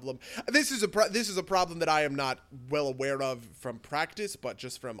huge problem. This is a problem that I am not well aware of from practice, but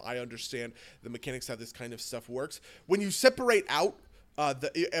just from I understand the mechanics how this kind of stuff works. When you separate out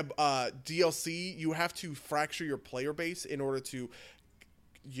the DLC, you have to fracture your player base in order to,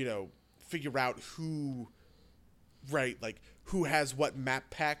 figure out who has what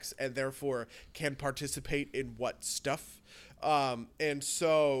map packs and therefore can participate in what stuff. And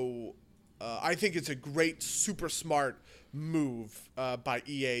so I think it's a great, super smart move by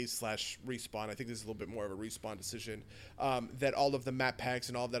EA/Respawn. I think this is a little bit more of a Respawn decision, that all of the map packs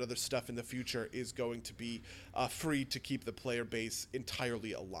and all of that other stuff in the future is going to be free to keep the player base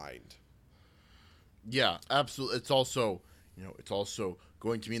entirely aligned. Yeah, absolutely. It's also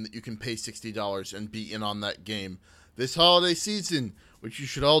going to mean that you can pay $60 and be in on that game this holiday season, which you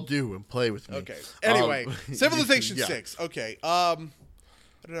should all do and play with me. Okay. Anyway, Civilization 6. Okay. I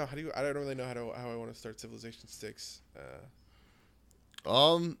don't know. I don't really know how I want to start Civilization 6.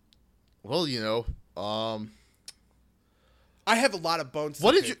 Well, I have a lot of bones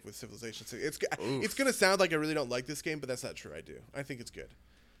to pick with Civilization 6. It's going to sound like I really don't like this game, but that's not true. I do. I think it's good.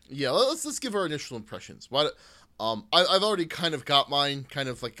 Yeah, let's give our initial impressions. I've already kind of got mine. Kind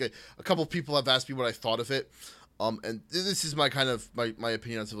of like a couple people have asked me what I thought of it. And this is my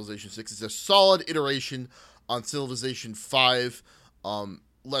opinion on Civilization 6. It's a solid iteration on Civilization 5.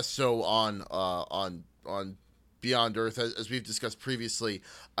 Less so on Beyond Earth, as we've discussed previously.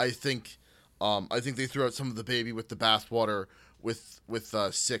 I think they threw out some of the baby with the bathwater with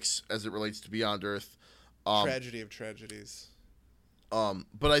 6 as it relates to Beyond Earth. Tragedy of tragedies.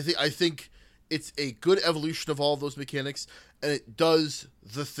 But I think it's a good evolution of all of those mechanics, and it does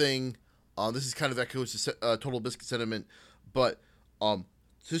the thing. This is kind of echoes Total Biscuit sentiment, but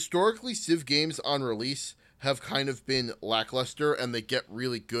historically, Civ games on release have kind of been lackluster and they get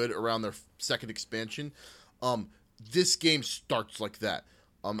really good around their second expansion. This game starts like that.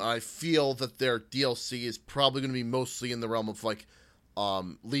 I feel that their DLC is probably going to be mostly in the realm of like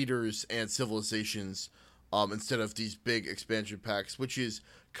leaders and civilizations instead of these big expansion packs, which is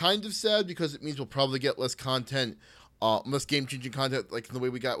kind of sad because it means we'll probably get less content, less game-changing content like in the way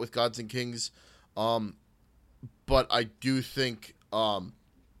we got with Gods and Kings. But I do think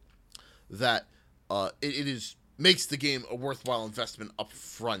that it makes the game a worthwhile investment up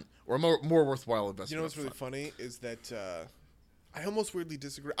front, or a more worthwhile investment. You know what's really funny is that I almost weirdly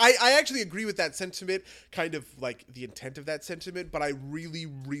disagree. I actually agree with that sentiment, kind of like the intent of that sentiment, but I really,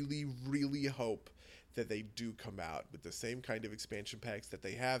 really, really hope that they do come out with the same kind of expansion packs that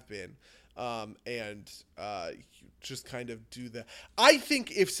they have been, and just kind of do the... I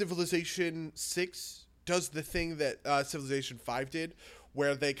think if Civilization 6 does the thing that Civilization 5 did,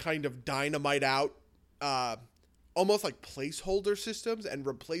 where they kind of dynamite out almost like placeholder systems and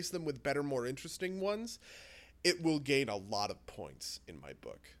replace them with better, more interesting ones, it will gain a lot of points in my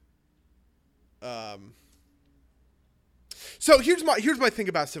book. So here's my thing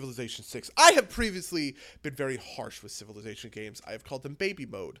about Civilization 6. I have previously been very harsh with Civilization games. I have called them baby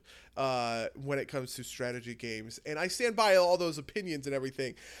mode when it comes to strategy games, and I stand by all those opinions and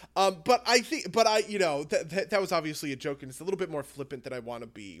everything. But that was obviously a joke, and it's a little bit more flippant than I want to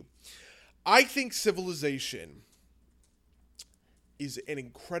be. I think Civilization is an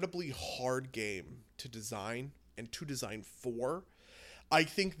incredibly hard game to design and to design for. I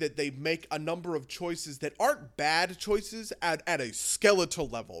think that they make a number of choices that aren't bad choices at a skeletal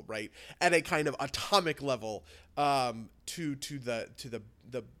level, right? At a kind of atomic level, to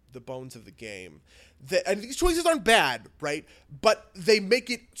the bones of the game. And these choices aren't bad, right? But they make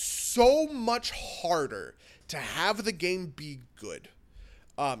it so much harder to have the game be good.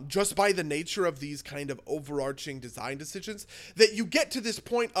 Just by the nature of these kind of overarching design decisions, that you get to this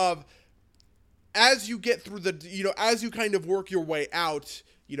point of, as you get through as you kind of work your way out,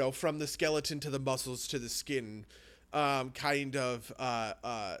 from the skeleton to the muscles to the skin, to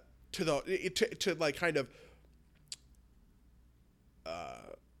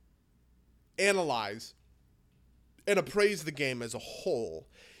analyze and appraise the game as a whole,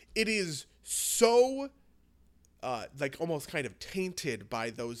 it is so almost kind of tainted by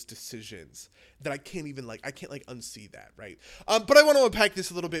those decisions that I can't unsee that, right? But I want to unpack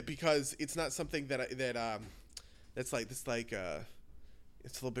this a little bit because it's not something it's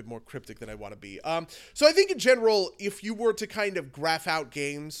a little bit more cryptic than I want to be. So I think in general, if you were to kind of graph out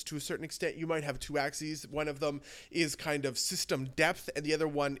games to a certain extent, you might have two axes. One of them is kind of system depth, and the other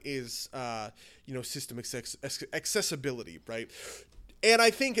one is system accessibility, right? And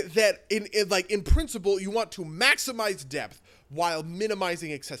I think that in principle, you want to maximize depth while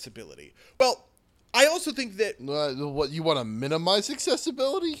minimizing accessibility. Well, I also think that... what, you want to minimize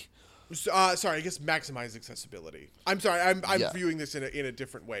accessibility? Sorry, I guess maximize accessibility. I'm sorry, I'm viewing this in a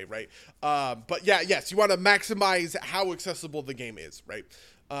different way, right? But yes, you want to maximize how accessible the game is, right?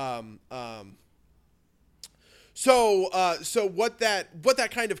 So what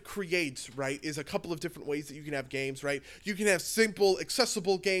that kind of creates, right, is a couple of different ways that you can have games, right? You can have simple,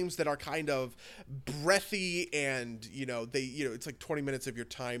 accessible games that are kind of breathy and, it's like 20 minutes of your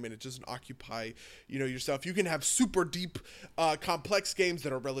time and it doesn't occupy, yourself. You can have super deep, complex games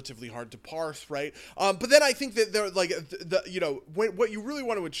that are relatively hard to parse, right? But then I think that they're like, what you really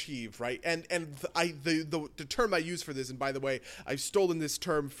want to achieve, right? And the term I use for this, and by the way, I've stolen this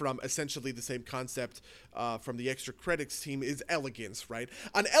term from essentially the same concept from the Extra Credits team, is elegance, right?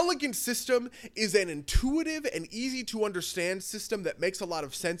 An elegant system is an intuitive and easy to understand system that makes a lot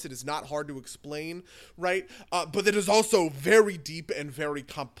of sense. It is not hard to explain, right? But that is also very deep and very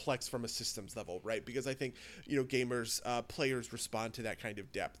complex from a systems level, right? Because I think, players respond to that kind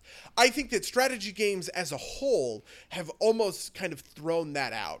of depth. I think that strategy games as a whole have almost kind of thrown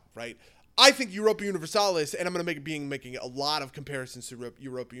that out, right? I think Europa Universalis, and I'm going to making a lot of comparisons to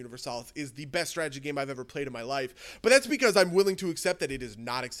Europa Universalis, is the best strategy game I've ever played in my life. But that's because I'm willing to accept that it is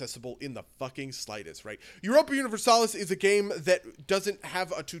not accessible in the fucking slightest, right? Europa Universalis is a game that doesn't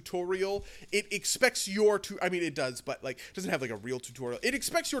have a tutorial. It expects it does, but it doesn't have a real tutorial. It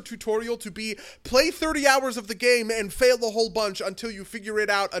expects your tutorial to be play 30 hours of the game and fail a whole bunch until you figure it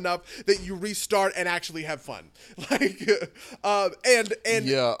out enough that you restart and actually have fun.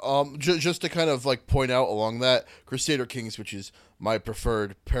 Just to kind of point out along that, Crusader Kings, which is my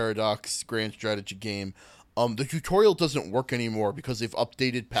preferred Paradox grand strategy game, the tutorial doesn't work anymore because they've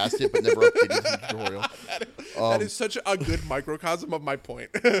updated past it but never updated the tutorial. That is such a good microcosm of my point.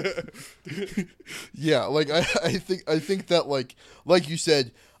 Yeah, I think that like you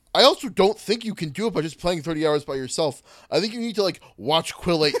said, I also don't think you can do it by just playing 30 hours by yourself. I think you need to like watch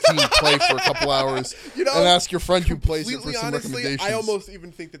Quill 18 play for a couple hours and ask your friend who plays it for some honestly, recommendations. I almost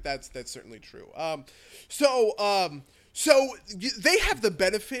even think that that's certainly true. So they have the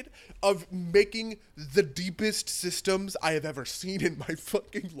benefit of making the deepest systems I have ever seen in my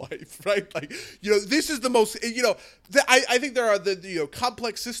fucking life, right? Like, this is the most, I think there are the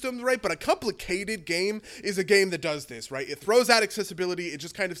complex systems, right? But a complicated game is a game that does this, right? It throws out accessibility. It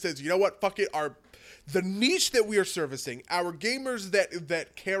just kind of says, you know what, fuck it, the niche that we are servicing, our gamers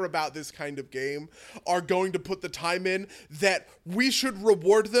that care about this kind of game are going to put the time in, that we should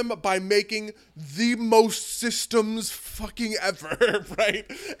reward them by making the most systems fucking ever, right?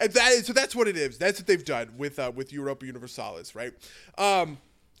 And so that's what it is. That's what they've done with Europa Universalis, right?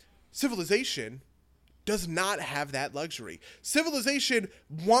 Civilization does not have that luxury. Civilization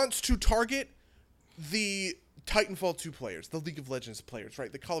wants to target the Titanfall 2 players, the League of Legends players,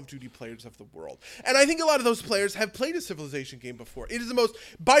 right? The Call of Duty players of the world. And I think a lot of those players have played a Civilization game before. It is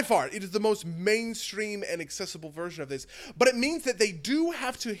the most mainstream and accessible version of this. But it means that they do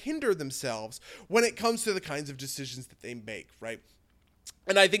have to hinder themselves when it comes to the kinds of decisions that they make, right?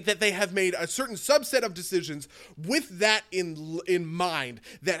 And I think that they have made a certain subset of decisions with that in mind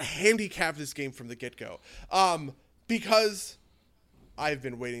that handicap this game from the get-go. Because I've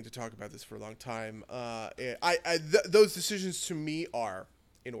been waiting to talk about this for a long time. Those decisions to me are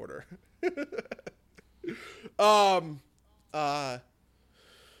in order. That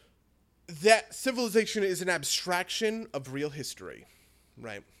Civilization is an abstraction of real history,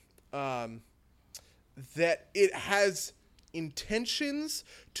 right? That it has intentions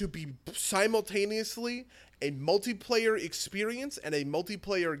to be simultaneously a multiplayer experience and a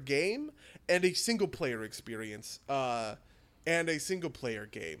multiplayer game and a single player experience, and a single-player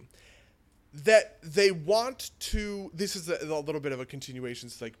game. That they want to... This is a little bit of a continuation.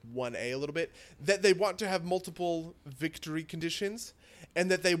 It's like 1A a little bit. That they want to have multiple victory conditions,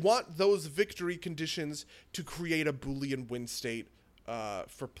 and that they want those victory conditions to create a Boolean win state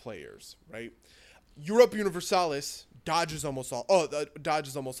for players, right? Europa Universalis dodges almost all...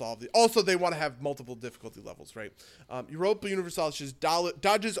 dodges almost all of the... Also, they want to have multiple difficulty levels, right? Europa Universalis just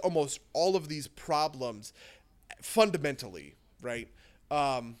dodges almost all of these problems fundamentally, right?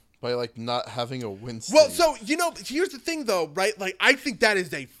 By like not having a win state. Well, so here's the thing though, right? Like I think that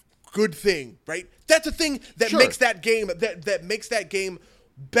is a good thing, right? That's a thing that makes that game that makes that game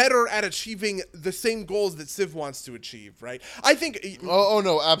better at achieving the same goals that Civ wants to achieve, right? I think Oh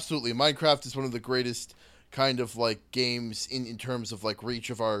no, absolutely. Minecraft is one of the greatest kind of like games in terms of like reach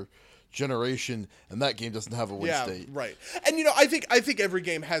of our generation, and that game doesn't have a win state. Right. And I think every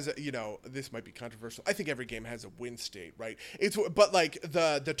game has this might be controversial. I think every game has a win state, right? But like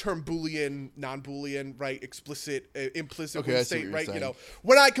the term Boolean, non-Boolean, right? Explicit, implicit win state, right? Saying.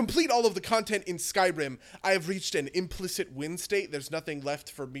 When I complete all of the content in Skyrim, I have reached an implicit win state. There's nothing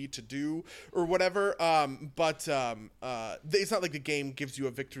left for me to do or whatever. But it's not like the game gives you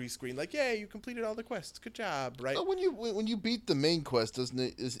a victory screen like, yeah, you completed all the quests. Good job, right? When you beat the main quest,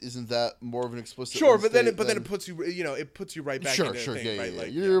 isn't that more of an explicit? Sure, but then it puts you right back into the thing, right?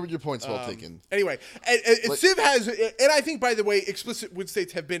 Like, your point's well taken. Anyway, and Civ has, and I think by the way, explicit win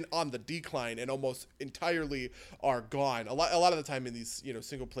states have been on the decline and almost entirely are gone. A lot of the time in these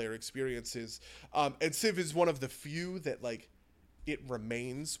single player experiences, and Civ is one of the few that like it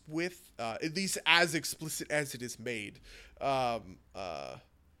remains with at least as explicit as it is made.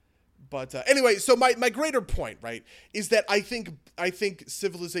 But anyway, so my greater point, right, is that I think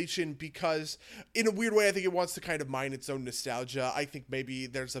Civilization, because in a weird way, I think it wants to kind of mine its own nostalgia. I think maybe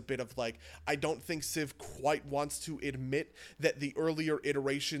there's a bit of like, I don't think Civ quite wants to admit that the earlier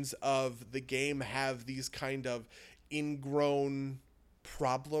iterations of the game have these kind of ingrown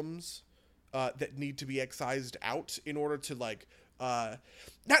problems that need to be excised out in order to like,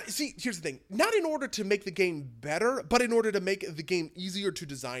 here's the thing. Not in order to make the game better, but in order to make the game easier to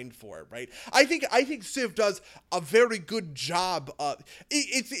design for, right? I think Civ does a very good job.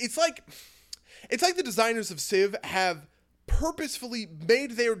 It's like the designers of Civ have purposefully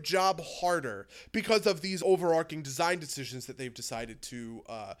made their job harder because of these overarching design decisions that they've decided to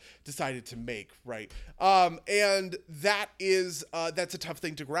make, right? And that's a tough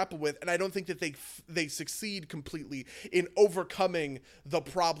thing to grapple with, and I don't think that they succeed completely in overcoming the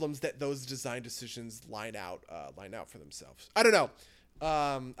problems that those design decisions line out for themselves. I don't know.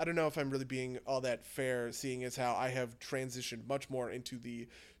 I don't know if I'm really being all that fair, seeing as how I have transitioned much more into the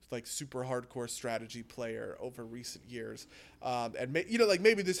like super hardcore strategy player over recent years, and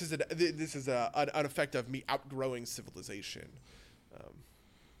maybe this is an effect of me outgrowing Civilization.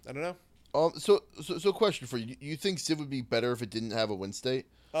 I don't know. So question for you: you think Civ would be better if it didn't have a win state?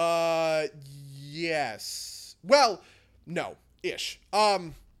 Uh, yes. Well, no, ish.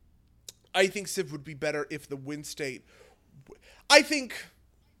 I think Civ would be better if the win state. I think.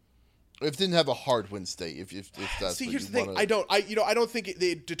 If it didn't have a hard win state, if that's See, what here's you the thing. wanna... I don't think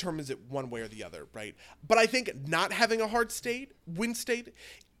it determines it one way or the other, right? But I think not having a hard win state,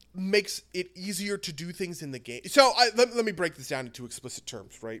 makes it easier to do things in the game. So let me break this down into explicit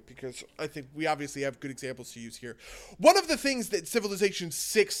terms, right? Because I think we obviously have good examples to use here. One of the things that Civilization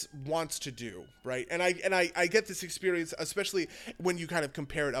 6 wants to do, right? And I get this experience, especially when you kind of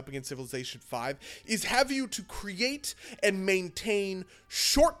compare it up against Civilization 5, is have you to create and maintain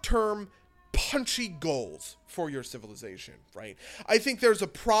short-term punchy goals for your civilization, right? I think there's a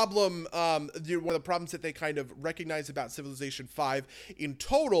problem, one of the problems that they kind of recognize about Civilization 5 in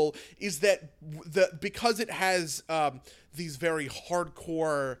total is that because it has these very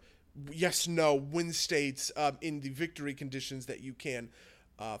hardcore yes-no win states in the victory conditions that you can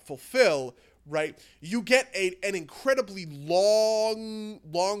fulfill, right? You get an incredibly long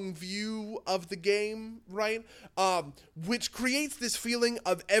view of the game, right? Which creates this feeling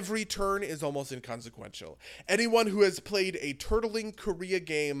of every turn is almost inconsequential. Anyone who has played a turtling Korea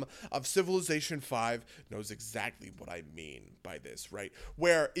game of Civilization 5 knows exactly what I mean by this, right?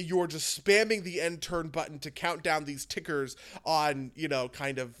 Where you're just spamming the end turn button to count down these tickers on,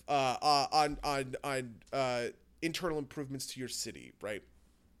 kind of, on internal improvements to your city, right?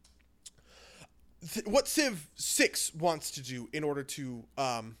 What Civ 6 wants to do in order to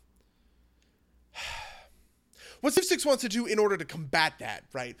what Civ 6 wants to do in order to combat that,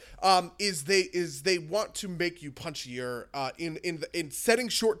 right, is they want to make you punchier in setting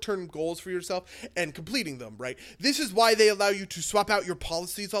short-term goals for yourself and completing them, right? This is why they allow you to swap out your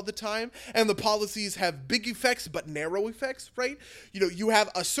policies all the time, and the policies have big effects but narrow effects, right? You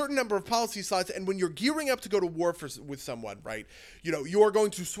have a certain number of policy slots, and when you're gearing up to go to war with someone, right, you are going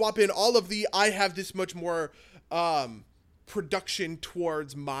to swap in all of the, I have this much more production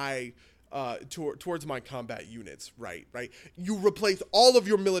towards my towards my combat units, right? You replace all of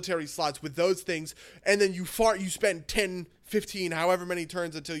your military slots with those things, and then you spend 10, 15, however many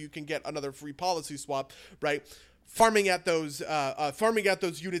turns until you can get another free policy swap, right? Farming at those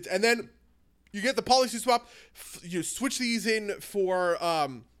units, and then you get the policy swap. You switch these in for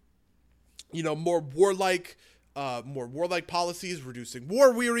more warlike policies, reducing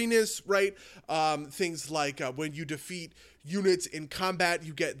war weariness, right? Things like when you defeat units in combat,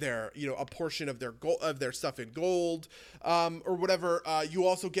 you get their, a portion of their stuff in gold, or whatever. You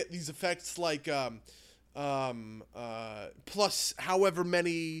also get these effects like plus however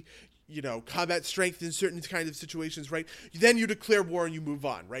many, combat strength in certain kinds of situations, right? Then you declare war and you move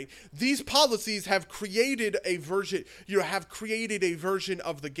on, right? These policies have created a version,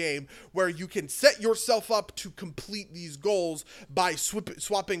 of the game where you can set yourself up to complete these goals by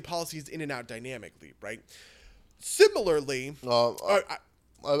swapping policies in and out dynamically, right? Similarly, I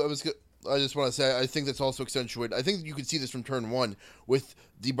just want to say, I think that's also accentuated. I think you can see this from turn one with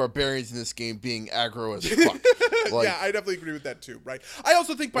the barbarians in this game being aggro as fuck. Yeah, I definitely agree with that too, right? I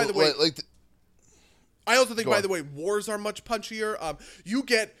also think, by the way, by the way, wars are much punchier. You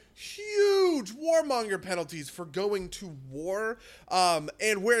get huge warmonger penalties for going to war.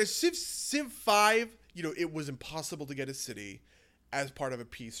 And whereas Civ 5, it was impossible to get a city as part of a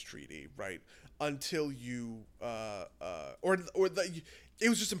peace treaty, right? Until you, it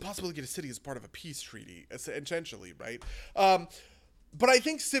was just impossible to get a city as part of a peace treaty, essentially, right? But I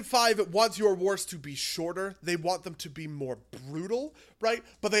think Civ 5 wants your wars to be shorter. They want them to be more brutal, right?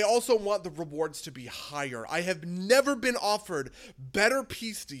 But they also want the rewards to be higher. I have never been offered better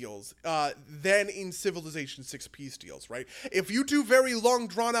peace deals than in Civilization 6 peace deals, right? If you do very long,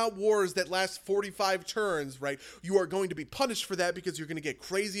 drawn-out wars that last 45 turns, right, you are going to be punished for that because you're going to get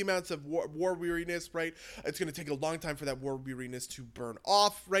crazy amounts of war weariness, right? It's going to take a long time for that war weariness to burn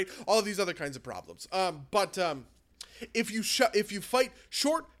off, right? All of these other kinds of problems. If you fight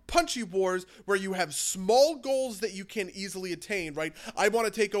short, punchy wars where you have small goals that you can easily attain, right? I want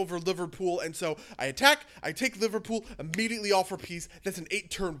to take over Liverpool, and so I take Liverpool, immediately offer peace. That's an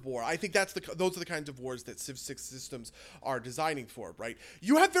 8-turn war. I think those are the kinds of wars that Civ 6 systems are designing for, right?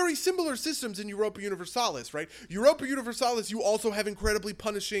 You have very similar systems in Europa Universalis, right? Europa Universalis, you also have incredibly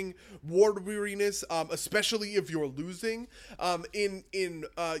punishing war weariness, especially if you're losing. In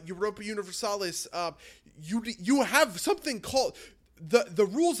Europa Universalis, you have something called... The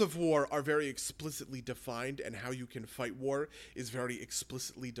rules of war are very explicitly defined, and how you can fight war is very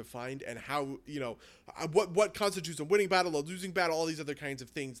explicitly defined, and how, what constitutes a winning battle, a losing battle, all these other kinds of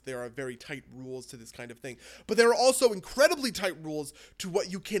things. There are very tight rules to this kind of thing. But there are also incredibly tight rules to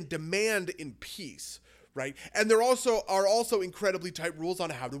what you can demand in peace, right? And there are also incredibly tight rules on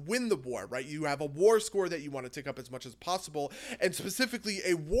how to win the war, right? You have a war score that you want to tick up as much as possible, and specifically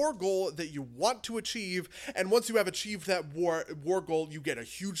a war goal that you want to achieve. And once you have achieved that war goal, you get a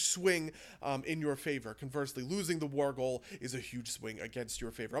huge swing in your favor. Conversely, losing the war goal is a huge swing against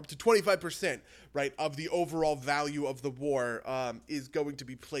your favor. Up to 25%, right, of the overall value of the war is going to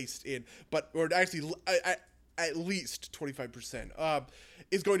be placed in, at least 25%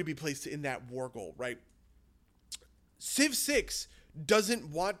 is going to be placed in that war goal, right? Civ 6 doesn't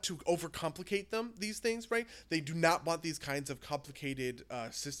want to overcomplicate these things, right? They do not want these kinds of complicated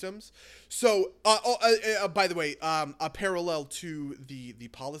systems. So, by the way, a parallel to the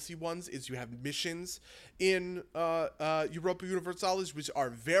policy ones is you have missions in Europa Universalis, which are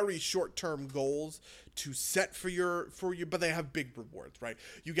very short-term goals to set for your, but they have big rewards, right?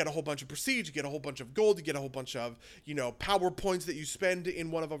 You get a whole bunch of prestige, you get a whole bunch of gold, you get a whole bunch of, power points that you spend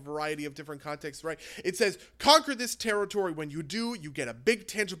in one of a variety of different contexts, right? It says, conquer this territory. When you do, you get a big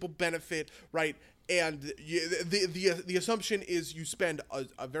tangible benefit, right? And the assumption is you spend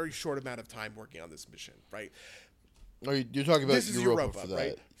a very short amount of time working on this mission, right? You're talking about this is Europa for that.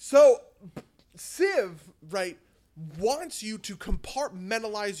 Right? So, Civ, right, wants you to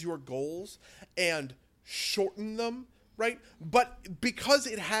compartmentalize your goals and shorten them, right? But because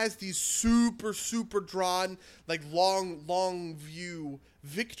it has these super, super drawn, like long view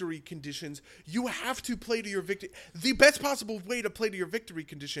victory conditions, you have to play to your victory. The best possible way to play to your victory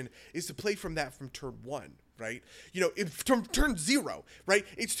condition is to play from turn 1, right? From turn 0, right?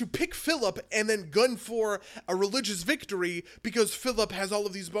 It's to pick Philip and then gun for a religious victory because Philip has all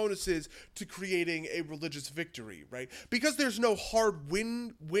of these bonuses to creating a religious victory, right? Because there's no hard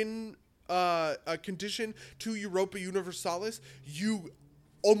win condition to Europa Universalis, you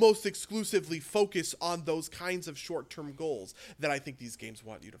almost exclusively focus on those kinds of short-term goals that I think these games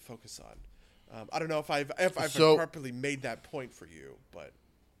want you to focus on. I don't know if I've properly made that point for you, but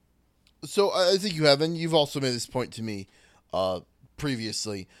so I think you have, and you've also made this point to me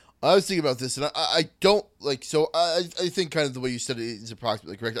previously. I was thinking about this, and I don't like. So I think kind of the way you said it is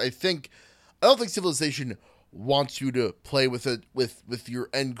approximately correct. I don't think Civilization wants you to play with your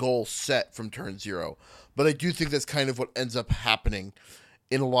end goal set from turn 0, but I do think that's kind of what ends up happening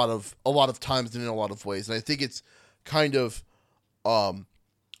in a lot of times and in a lot of ways. And I think it's kind of I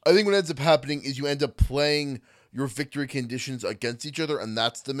think what ends up happening is you end up playing your victory conditions against each other, and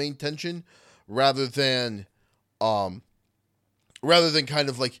that's the main tension, rather than kind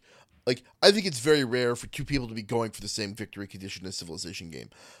of like I think it's very rare for two people to be going for the same victory condition in a Civilization game.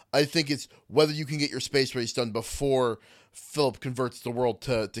 I think it's whether you can get your space race done before Philip converts the world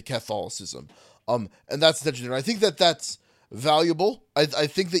to Catholicism. And that's the tension there. I think that's valuable. I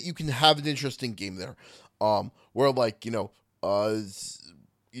think that you can have an interesting game there. Where what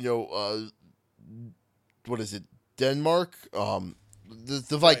is it? Denmark?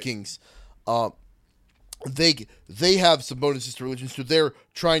 The Vikings. Right. They have some bonuses to religion, so they're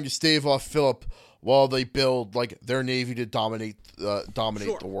trying to stave off Philip while they build their navy to dominate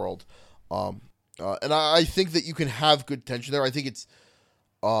the world. And I think that you can have good tension there. I think it's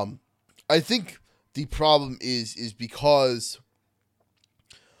I think the problem is because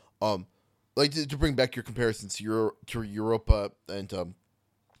to bring back your comparisons to Europa and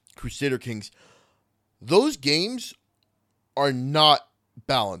Crusader Kings, those games are not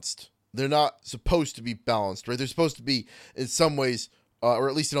balanced. They're not supposed to be balanced, right? They're supposed to be, in some ways, or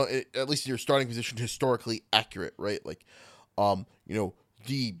at least in your starting position, historically accurate, right? The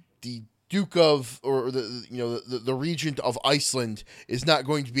Duke of, or the regent of Iceland is not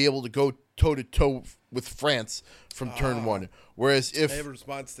going to be able to go toe to toe with France from turn 1. Whereas I have a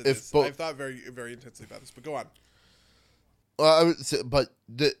response to this. I've thought very, very intensely about this, but go on. I would say, but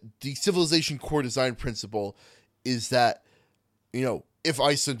the Civilization core design principle is that, if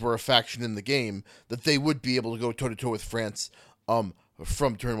Iceland were a faction in the game, that they would be able to go toe to toe with France from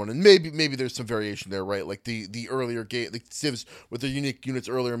turn 1. And maybe there's some variation there, right? Like the earlier game, the civs with their unique units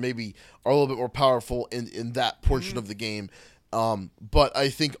earlier maybe are a little bit more powerful in that portion of the game. But I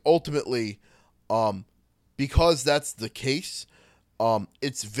think ultimately, because that's the case,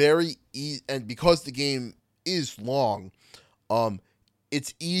 it's very easy, and because the game is long,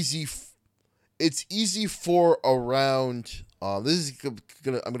 it's easy for around. I'm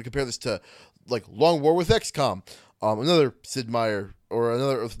gonna compare this to Long War with XCOM, another Sid Meier or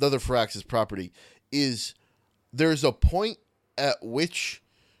another Firaxis property. Is there's a point at which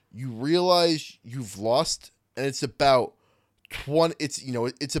you realize you've lost, and it's about 20.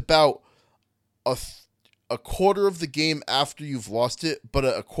 It's about a quarter of the game after you've lost it, but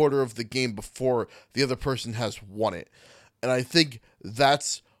a quarter of the game before the other person has won it. And I think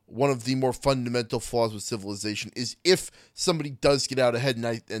that's one of the more fundamental flaws with Civilization is if somebody does get out ahead,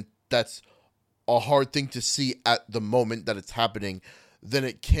 and that's a hard thing to see at the moment that it's happening, then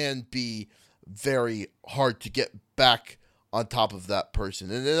it can be very hard to get back on top of that person.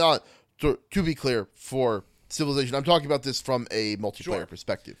 And then, to be clear, for Civilization, I'm talking about this from a multiplayer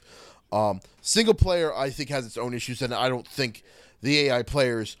perspective. Single player, I think, has its own issues, and I don't think the AI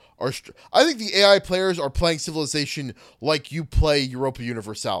players are... I think the AI players are playing Civilization like you play Europa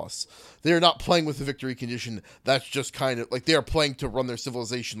Universalis. They're not playing with the victory condition. That's just kind of... Like, they are playing to run their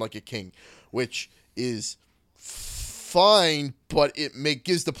civilization like a king, which is fine, but it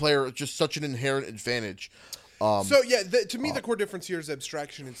gives the player just such an inherent advantage. To me, the core difference here is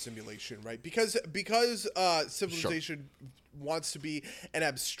abstraction and simulation, right? Because Civilization wants to be an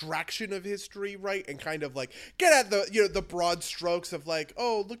abstraction of history, right? And kind of like get at the broad strokes of like,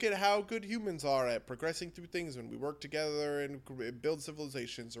 oh, look at how good humans are at progressing through things when we work together and build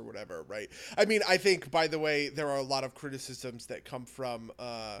civilizations or whatever, right? I mean, I think, by the way, there are a lot of criticisms that come from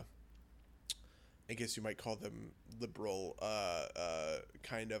I guess you might call them liberal,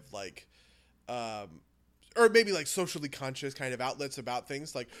 kind of like, or maybe like socially conscious kind of outlets about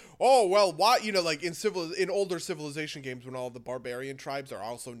things like, oh, well, why, like in older Civilization games when all the barbarian tribes are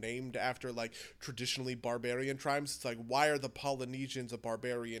also named after like traditionally barbarian tribes, it's like, why are the Polynesians a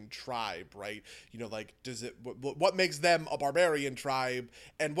barbarian tribe, right? Like, what makes them a barbarian tribe,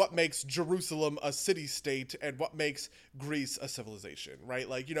 and what makes Jerusalem a city-state, and what makes Greece a civilization, right?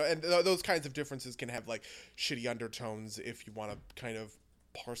 Like, and those kinds of differences can have like shitty undertones if you want to kind of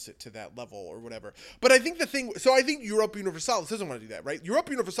parse it to that level or whatever. But I think I think Europa Universalis doesn't want to do that, right? Europa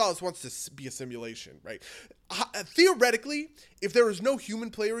Universalis wants to be a simulation, right? Theoretically, if there is no human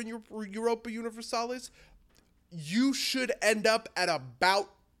player in Europa Universalis, you should end up at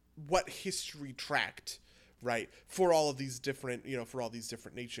about what history tracked, right? For all of these different, for all these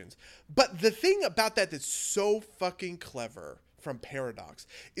different nations. But the thing about that's so fucking clever from Paradox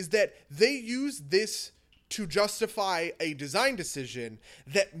is that they use this to justify a design decision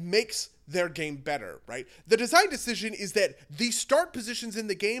that makes their game better, right? The design decision is that the start positions in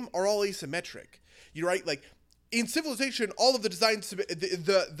the game are all asymmetric. You're right, like in Civilization, all of the designs,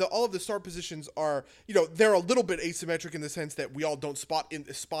 all of the start positions are, they're a little bit asymmetric in the sense that we all don't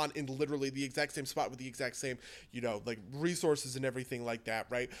spawn in literally the exact same spot with the exact same, like resources and everything like that,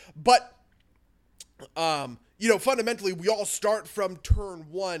 right? But fundamentally, we all start from turn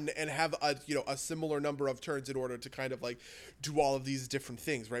one and have a similar number of turns in order to kind of like do all of these different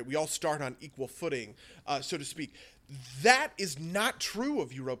things, right? We all start on equal footing, so to speak. That is not true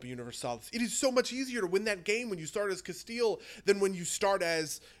of Europa Universalis. It is so much easier to win that game when you start as Castile than when you start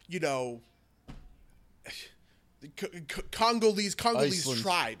as, Congolese Iceland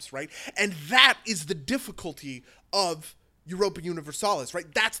tribes, right? And that is the difficulty of Europa Universalis,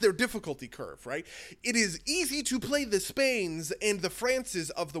 right? That's their difficulty curve, right? It is easy to play the Spains and the Frances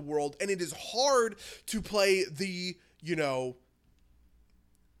of the world, and it is hard to play the,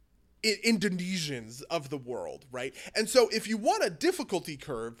 Indonesians of the world, right? And so if you want a difficulty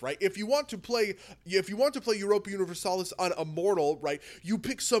curve, right? If you want to play Europa Universalis on Immortal, right? You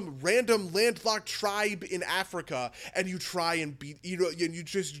pick some random landlocked tribe in Africa and you try and beat, and you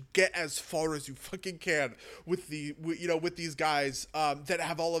just get as far as you fucking can with these guys that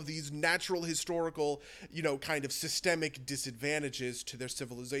have all of these natural, historical, kind of systemic disadvantages to their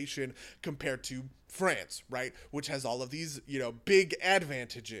civilization compared to France, right? Which has all of these, big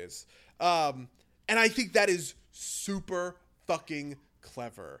advantages. And I think that is super fucking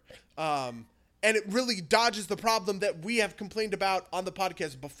clever. And it really dodges the problem that we have complained about on the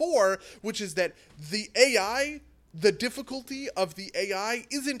podcast before, which is that the difficulty of the AI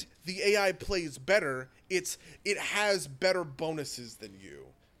isn't the AI plays better, it has better bonuses than you,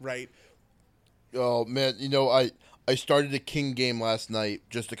 right? Oh, man, I started a King game last night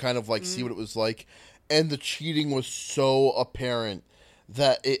just to kind of like see what it was like, and the cheating was so apparent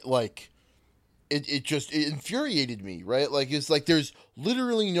that it infuriated me, right? Like, it's like there's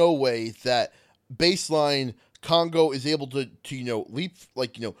literally no way that baseline Congo is able to leap,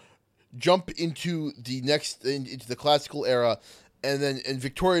 jump into the classical era, and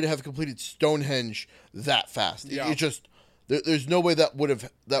Victoria to have completed Stonehenge that fast. Yeah. It just there's no way that would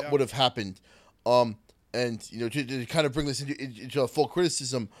have happened. And to kind of bring this into a full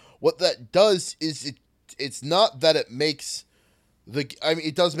criticism, what that does is it's not that it makes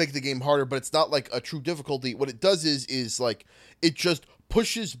it does make the game harder, but it's not like a true difficulty. What it does is like it just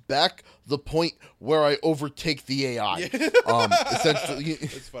pushes back the point where I overtake the AI. Essentially,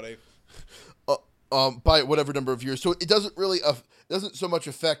 it's funny. by whatever number of years. So it doesn't really doesn't so much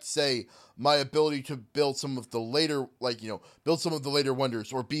affect, say, my ability to build some of the later, like, build some of the later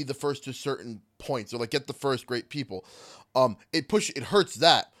wonders, or be the first to certain points, or like get the first great people. It hurts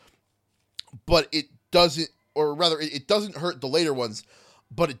that, but it doesn't, or rather, it doesn't hurt the later ones,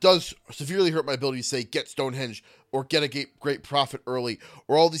 but it does severely hurt my ability to, say, get Stonehenge or get a great profit early,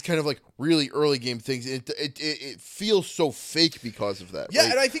 or all these kind of like really early game things. It feels so fake because of that. Yeah,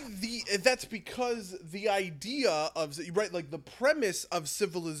 right? and I think that's because the idea of, right, like the premise of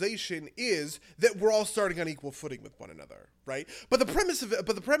civilization is that we're all starting on equal footing with one another, right? But the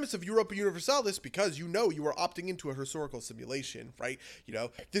premise of Europa Universalis, because you are opting into a historical simulation, right?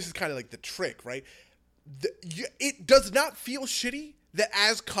 This is kind of like the trick, right? It does not feel shitty that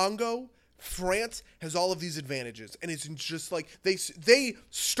as Congo, France has all of these advantages, and it's just like they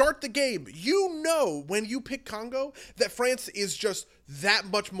start the game. When you pick Congo, that France is just that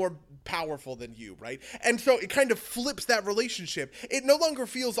much more powerful than you, right? And so it kind of flips that relationship. It no longer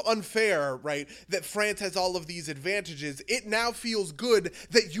feels unfair, right, that France has all of these advantages. It now feels good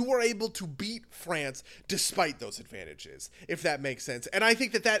that you are able to beat France despite those advantages, if that makes sense. And I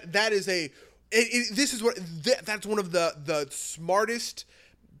think that is that's one of the smartest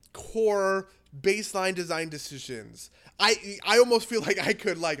core baseline design decisions I almost feel like I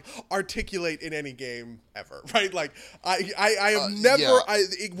could like articulate in any game ever, right? Like I have never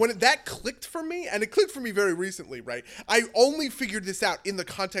when that clicked for me, and it clicked for me very recently, right? I only figured this out in the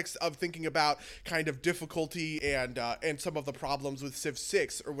context of thinking about kind of difficulty and some of the problems with Civ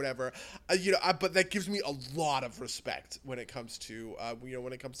 6 or whatever, but that gives me a lot of respect when it comes to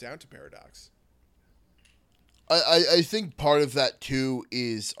when it comes down to Paradox. I think part of that too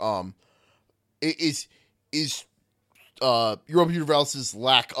is Europa Universalis'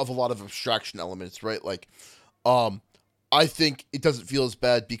 lack of a lot of abstraction elements, right? Like, I think it doesn't feel as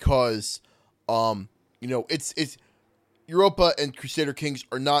bad because, it's Europa and Crusader Kings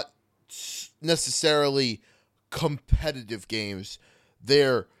are not necessarily competitive games.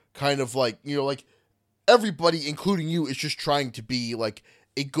 They're kind of like, like everybody, including you, is just trying to be like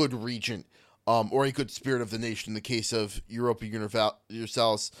a good regent, or a good spirit of the nation in the case of Europa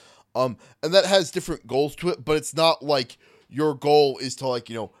Universalis. And that has different goals to it, but it's not like your goal is to like,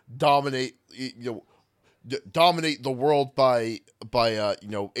 dominate, dominate the world by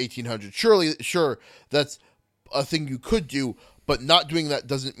 1800. Sure, that's a thing you could do, but not doing that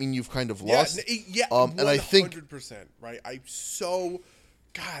doesn't mean you've kind of lost. Yeah, and I think 100%, right? I so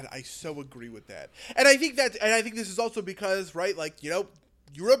agree with that. And I think this is also because, right, like,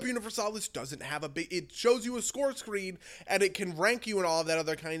 Europa Universalis doesn't have a big, it shows you a score screen and it can rank you and all of that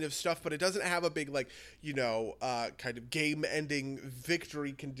other kind of stuff, but it doesn't have a big, like, kind of game ending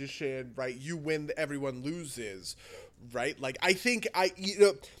victory condition, right? You win, everyone loses, right? Like, I think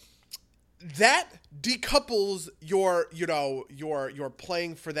that decouples your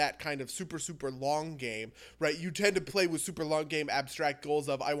playing for that kind of super long game, right? You tend to play with super long game abstract goals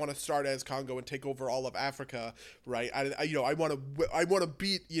of, I want to start as Congo and take over all of Africa, right? I want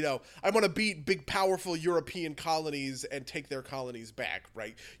to beat big powerful European colonies and take their colonies back,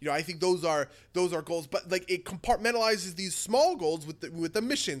 right? I think those are goals, but like it compartmentalizes these small goals with the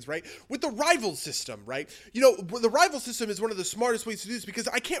missions, right? With the rival system, right? The rival system is one of the smartest ways to do this, because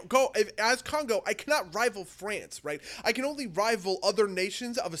I can't go as Congo, I cannot rival France, right? I can only rival other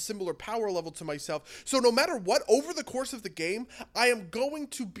nations of a similar power level to myself. So no matter what, over the course of the game, I am going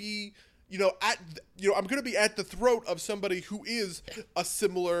to be, I'm going to be at the throat of somebody who is a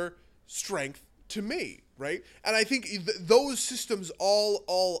similar strength to me, right? And I think those systems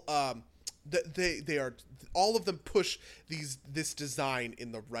they are, all of them push this design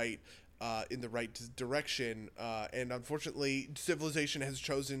in the right direction, and unfortunately Civilization has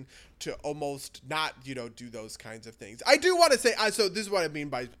chosen to almost not do those kinds of things. I do want to say, so this is what I mean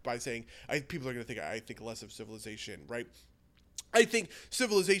by saying people are going to think I think less of Civilization, right? I think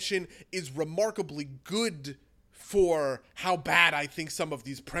Civilization is remarkably good for how bad I think some of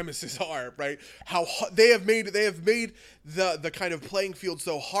these premises are, right? How they have made the kind of playing field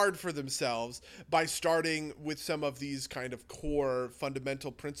so hard for themselves by starting with some of these kind of core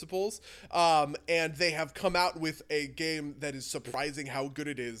fundamental principles, and they have come out with a game that is surprising how good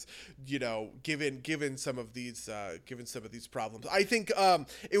it is, given some of these problems. I think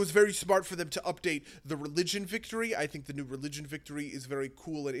it was very smart for them to update the religion victory. I think the new religion victory is very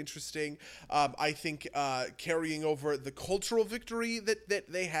cool and interesting. I think carrying over the cultural victory that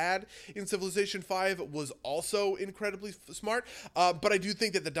they had in Civilization 5 was also incredibly really smart. But I do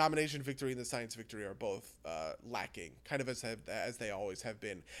think that the domination victory and the science victory are both lacking, kind of as they always have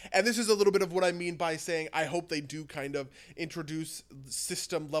been. And this is a little bit of what I mean by saying I hope they do kind of introduce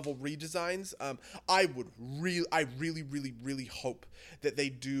system level redesigns. I really, really, really hope that they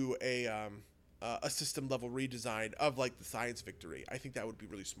do a system level redesign of like the science victory. I think that would be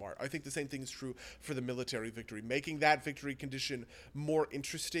really smart. I think the same thing is true for the military victory. Making that victory condition more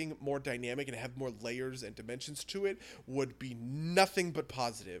interesting, more dynamic, and have more layers and dimensions to it would be nothing but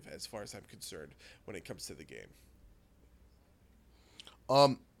positive as far as I'm concerned when it comes to the game.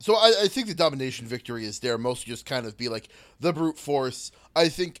 So I think the domination victory is there mostly just kind of be like the brute force. I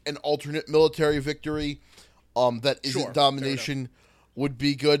think an alternate military victory, that isn't domination would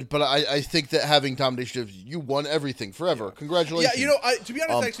be good, but I think that having domination of you won everything forever. Congratulations. Yeah, to be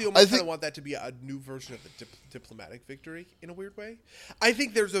honest, I actually almost kind of want that to be a new version of the diplomatic victory in a weird way. I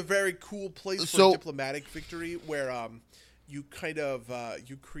think there's a very cool place for diplomatic victory where you kind of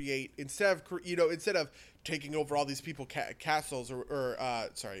you create instead of taking over all these people castles or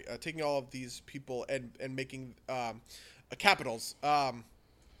taking all of these people and making capitals.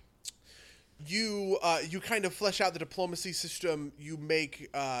 You kind of flesh out the diplomacy system. You make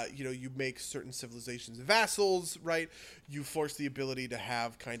certain civilizations vassals, right? You force the ability to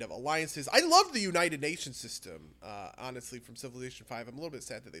have kind of alliances. I love the United Nations system, honestly, from Civilization 5. I'm a little bit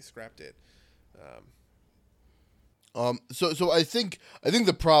sad that they scrapped it. So I think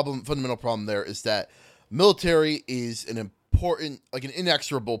the fundamental problem there is that military is an important, like an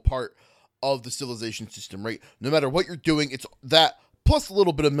inexorable part of the civilization system, right? No matter what you're doing, it's that plus a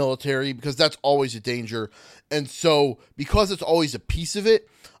little bit of military, because that's always a danger. And so because it's always a piece of it,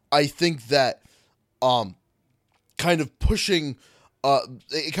 I think that kind of pushing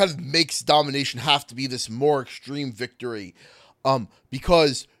it kind of makes domination have to be this more extreme victory,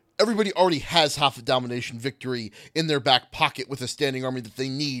 because everybody already has half a domination victory in their back pocket with a standing army that they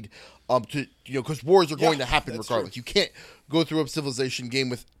need to, because wars are going to happen regardless. True. You can't go through a civilization game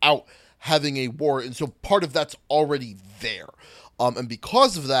without having a war, and so part of that's already there. And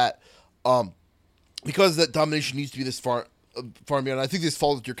because of that, domination needs to be this far beyond. I think this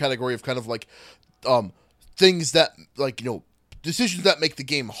falls into your category of kind of like things that, like, decisions that make the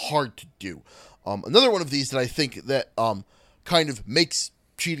game hard to do. Another one of these that I think that kind of makes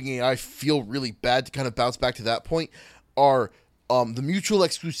cheating AI feel really bad, to kind of bounce back to that point, are the mutual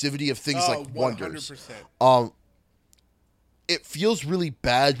exclusivity of things like 100%. Wonders. It feels really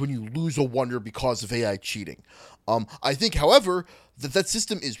bad when you lose a wonder because of AI cheating. I think, however, that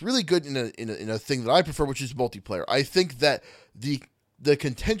system is really good in a thing that I prefer, which is multiplayer. I think that the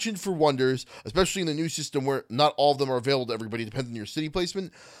contention for wonders, especially in the new system where not all of them are available to everybody, depends on your city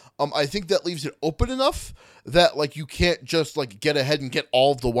placement. I think that leaves it open enough that, like, you can't just, like, get ahead and get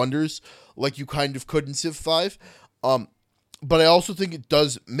all of the wonders like you kind of could in Civ 5. But I also think it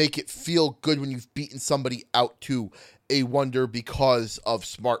does make it feel good when you've beaten somebody out to a wonder because of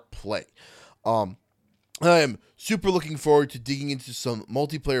smart play. I am super looking forward to digging into some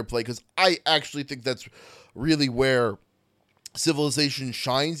multiplayer play, because I actually think that's really where Civilization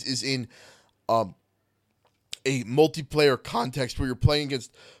shines, is in a multiplayer context where you're playing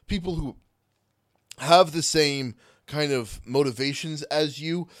against people who have the same kind of motivations as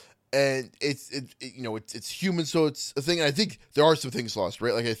you, and it's human, so it's a thing. And I think there are some things lost,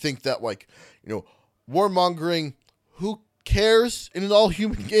 right? Like, I think that, like, warmongering, who cares in an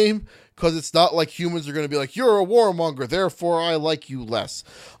all-human game? Because it's not like humans are going to be like, you're a warmonger, therefore I like you less.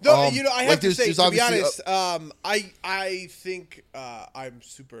 No, I have to say, to be honest, I think I'm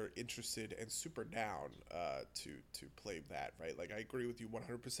super interested and super down to play that, right? Like, I agree with you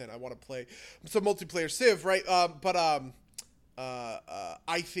 100%. I want to play some multiplayer Civ, right? But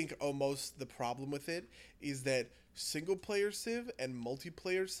I think almost the problem with it is that single-player Civ and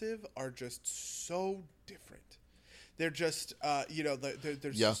multiplayer Civ are just so different. They're just,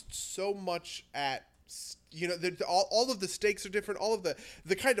 there's just so much at, all of the stakes are different, all of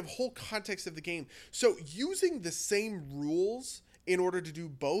the kind of whole context of the game. So using the same rules in order to do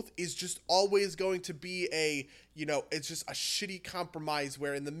both is just always going to be it's just a shitty compromise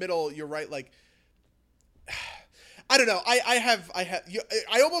where in the middle, you're right, like, I don't know.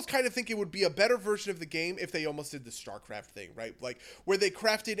 I almost kind of think it would be a better version of the game if they almost did the StarCraft thing, right? Like, where they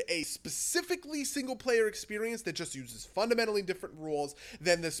crafted a specifically single-player experience that just uses fundamentally different rules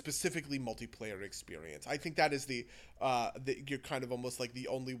than the specifically multiplayer experience. I think that is you're kind of almost like the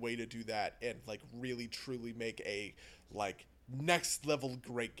only way to do that and, like, really truly make a, like, next-level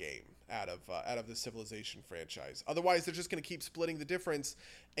great game out of the Civilization franchise. Otherwise, they're just going to keep splitting the difference,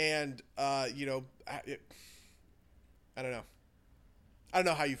 and I don't know. I don't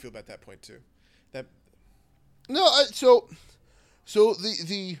know how you feel about that point too. No, so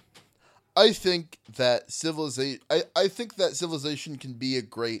the I think that Civilization can be a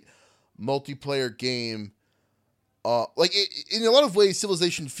great multiplayer game. In a lot of ways,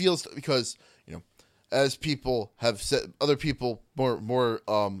 Civilization feels, because as people have said, other people more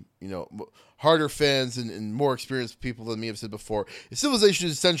harder fans and more experienced people than me have said before, Civilization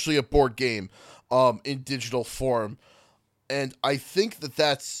is essentially a board game, in digital form, and I think that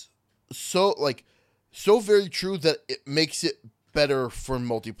that's so very true that it makes it better for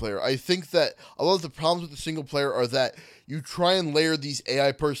multiplayer. I think that a lot of the problems with the single player are that you try and layer these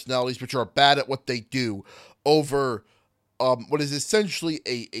AI personalities, which are bad at what they do, over what is essentially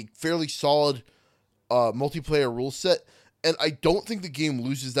a fairly solid multiplayer rule set. And I don't think the game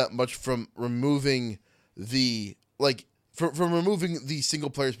loses that much from removing from removing the single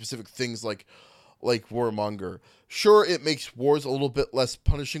player specific things like Warmonger. Sure, it makes wars a little bit less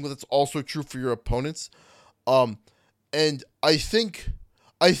punishing, but it's also true for your opponents. And I think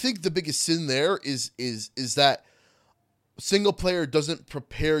the biggest sin there is that single player doesn't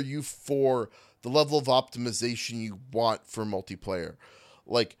prepare you for the level of optimization you want for multiplayer.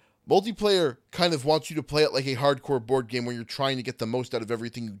 Like, multiplayer kind of wants you to play it like a hardcore board game where you're trying to get the most out of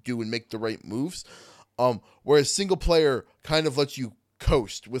everything you do and make the right moves. Whereas single player kind of lets you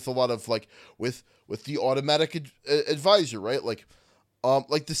coast with a lot of with the automatic advisor, right? Like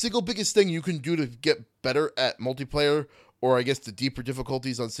the single biggest thing you can do to get better at multiplayer, or I guess the deeper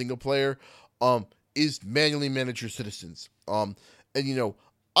difficulties on single player, is manually manage your citizens. And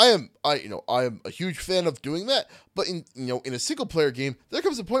I am a huge fan of doing that, but in a single player game, there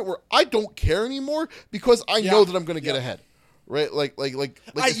comes a point where I don't care anymore because I know that I'm going to get ahead. Right, like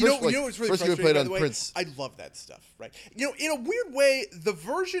what's really frustrating, by the way? Prince. I love that stuff, right? In a weird way, the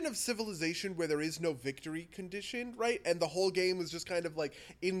version of Civilization where there is no victory condition, right, and the whole game is just kind of like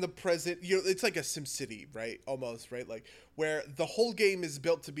in the present. It's like a SimCity, right? Almost, right? Like where the whole game is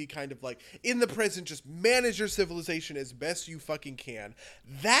built to be kind of like in the present, just manage your civilization as best you fucking can.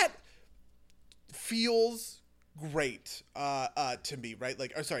 That feels great to me, right?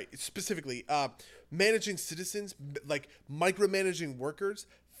 Like, or sorry, specifically, managing citizens, like micromanaging workers,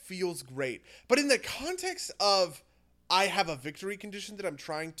 feels great. But in the context of I have a victory condition that I'm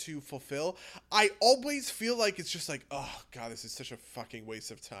trying to fulfill, I always feel like it's just like, oh god, this is such a fucking waste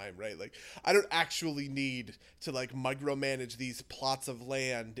of time, right? Like, I don't actually need to like micromanage these plots of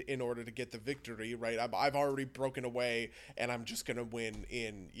land in order to get the victory, right? I've already broken away and I'm just gonna win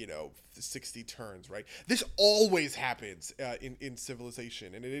in 60 turns, right? This always happens in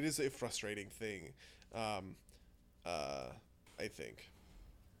Civilization, and it is a frustrating thing, I think.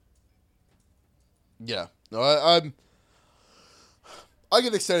 Yeah, no, I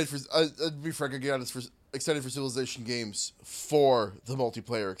get excited for. To be frank, I get honest, excited for Civilization games for the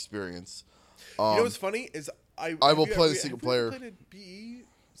multiplayer experience. You know what's funny is I will play the single player. Have you played a BE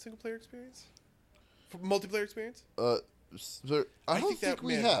single player experience? Multiplayer experience? I don't think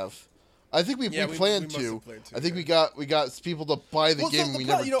we have. I think we planned to. I think we got people to buy the game. We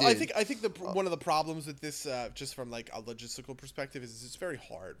never did. I think one of the problems with this, just from like a logistical perspective, is it's very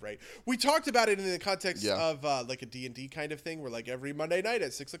hard, right? We talked about it in the context of like a D&D kind of thing, where like every Monday night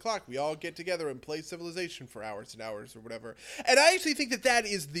at 6:00 we all get together and play Civilization for hours and hours or whatever. And I actually think that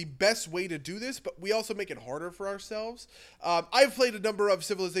is the best way to do this, but we also make it harder for ourselves. I've played a number of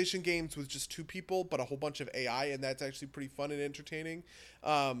Civilization games with just 2 people, but a whole bunch of AI, and that's actually pretty fun and entertaining.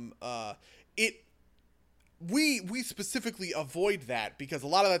 We specifically avoid that because a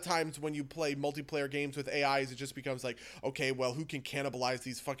lot of the times when you play multiplayer games with AIs, it just becomes like, okay, well, who can cannibalize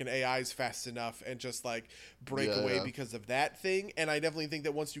these fucking AIs fast enough and just like break away because of that thing. And I definitely think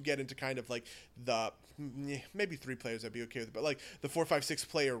that once you get into kind of like the maybe 3 players, I'd be okay with it, but like the 4, 5, 6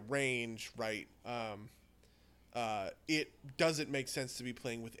 player range, right? It doesn't make sense to be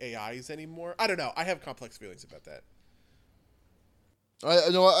playing with AIs anymore. I don't know. I have complex feelings about that.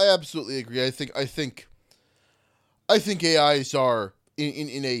 I absolutely agree. I think AIs are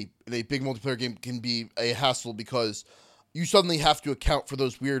in a big multiplayer game can be a hassle because you suddenly have to account for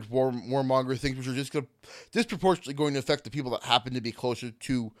those weird warmonger things, which are just disproportionately going to affect the people that happen to be closer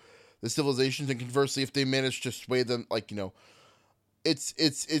to the civilizations, and conversely, if they manage to sway them, I agree.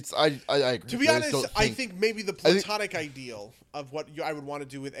 To be honest, I think maybe the platonic ideal of what I would want to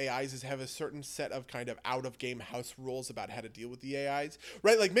do with AIs is have a certain set of kind of out-of-game house rules about how to deal with the AIs,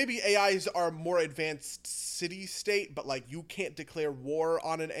 right? Like maybe AIs are more advanced city state, but like you can't declare war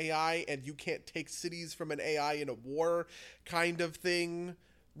on an AI and you can't take cities from an AI in a war kind of thing.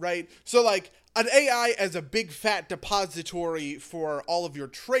 right? So like an AI as a big fat depository for all of your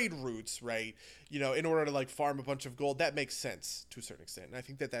trade routes, right? In order to like farm a bunch of gold, that makes sense to a certain extent, and I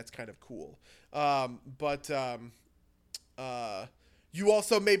think that that's kind of cool. But you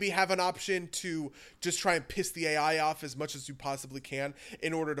also maybe have an option to just try and piss the AI off as much as you possibly can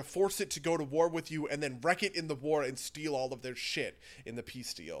in order to force it to go to war with you and then wreck it in the war and steal all of their shit in the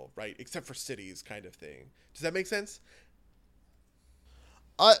peace deal, right? Except for cities, kind of thing. Does that make sense?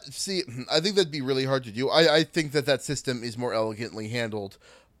 I see. I think that'd be really hard to do. I think that system is more elegantly handled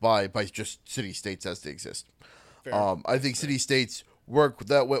by just city states as they exist. Fair. I think city states work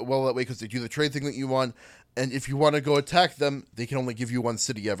that way, well that way because they do the trade thing that you want, and if you want to go attack them, they can only give you one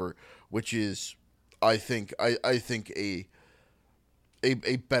city ever, which is, I think a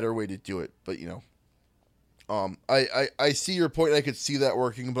better way to do it. But I see your point. I could see that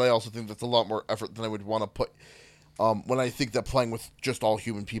working, but I also think that's a lot more effort than I would want to put. When I think that playing with just all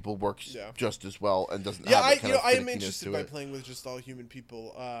human people works just as well and doesn't have that kind of I am finickiness interested to by it. playing with just all human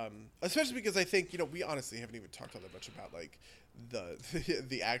people, especially because I think we honestly haven't even talked all that much about like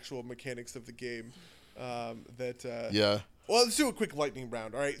the actual mechanics of the game. Yeah. Well, let's do a quick lightning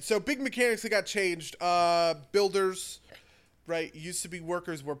round. All right, so big mechanics that got changed. Builders, right? Used to be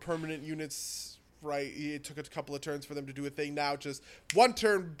workers were permanent units, right? It took a couple of turns for them to do a thing. Now just one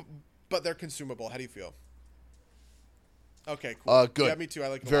turn, but they're consumable. How do you feel? Okay, cool. Good. Yeah, me too. I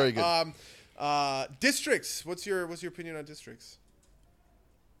like it Very a lot. Good. Districts. What's your opinion on districts?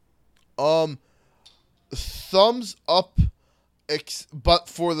 Thumbs up, but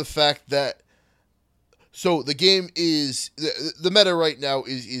for the fact that the game is the meta right now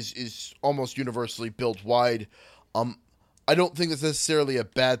is almost universally built wide. I don't think that's necessarily a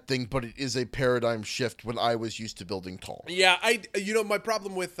bad thing, but it is a paradigm shift when I was used to building tall. Yeah, my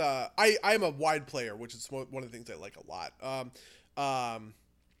problem with I'm a wide player, which is one of the things I like a lot. And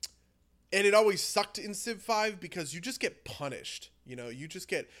it always sucked in Civ 5 because you just get punished. You just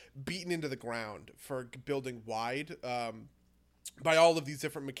get beaten into the ground for building wide. By all of these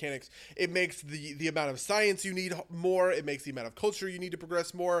different mechanics, it makes the amount of science you need more. It makes the amount of culture you need to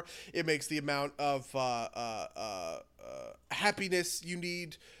progress more. It makes the amount of happiness you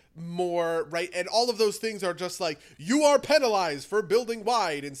need more, right? And all of those things are just like, you are penalized for building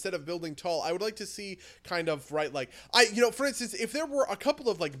wide instead of building tall. I would like to see kind of, right, like, for instance, if there were a couple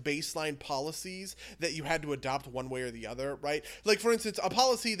of like baseline policies that you had to adopt one way or the other, right? Like, for instance, a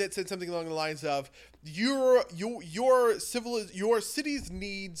policy that said something along the lines of your city's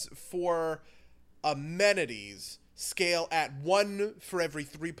needs for amenities scale at 1 for every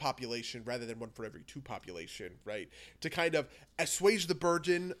 3 population rather than 1 for every 2 population, right? To kind of assuage the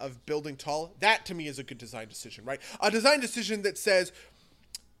burden of building tall. That to me is a good design decision, right? A design decision that says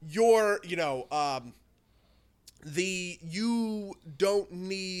you don't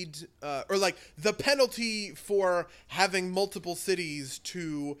need or like the penalty for having multiple cities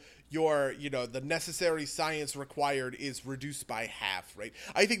to your, the necessary science required is reduced by half, right?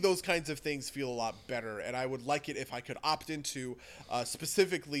 I think those kinds of things feel a lot better, and I would like it if I could opt into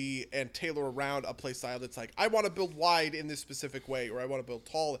specifically and tailor around a play style that's like, I want to build wide in this specific way, or I want to build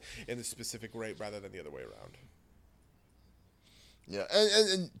tall in this specific way, rather than the other way around. Yeah,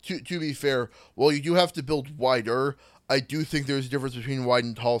 and to be fair, while you do have to build wider, I do think there's a difference between wide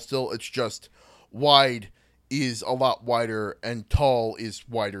and tall still. It's just wide is a lot wider and tall is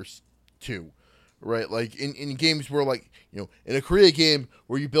wider too, right? Like in games where like, in a Korea game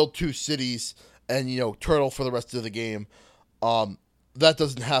where you build 2 cities and, turtle for the rest of the game, that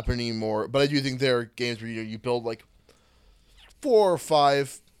doesn't happen anymore. But I do think there are games where you build like 4 or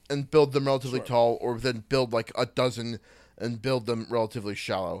 5 and build them relatively tall, or then build like a dozen and build them relatively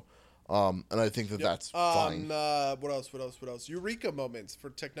shallow. And I think that's fine. What else? Eureka moments for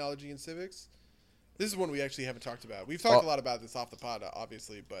technology and civics. This is one we actually haven't talked about. We've talked a lot about this off the pod,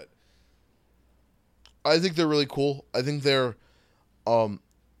 obviously, but I think they're really cool. I think they're a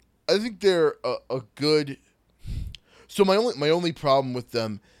good. So my only problem with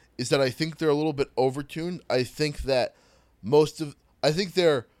them is that I think they're a little bit overtuned. I think that I think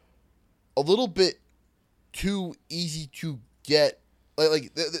they're a little bit too easy to get.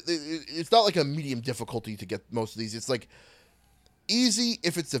 Like it's not like a medium difficulty to get most of these. It's like easy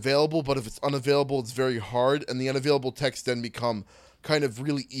if it's available, but if it's unavailable, it's very hard, and the unavailable texts then become kind of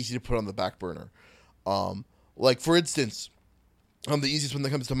really easy to put on the back burner. Like for instance, the easiest one that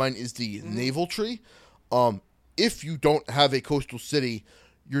comes to mind is the naval tree. If you don't have a coastal city,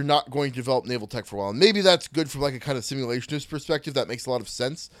 you're not going to develop naval tech for a while. And maybe that's good from like a kind of simulationist perspective. That makes a lot of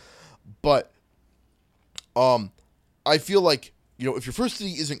sense. But I feel like, if your first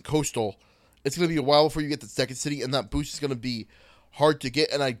city isn't coastal, it's going to be a while before you get the second city, and that boost is going to be hard to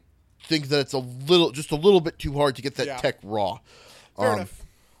get, and I think that it's just a little bit too hard to get that Yeah. tech raw. Fair enough.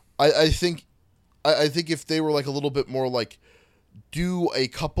 I think if they were like a little bit more like do a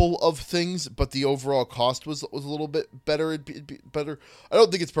couple of things, but the overall cost was a little bit better. It'd be better. I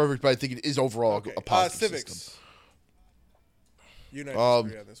don't think it's perfect, but I think it is overall Okay. a positive Civics. system. You and I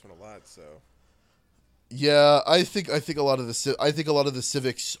disagree on this one a lot, so. Yeah, I think a lot of the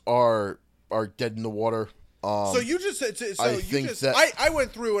Civics are dead in the water. So you just said I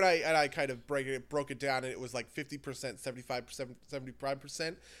went through and I kind of broke it down, and it was like 50%, 75%,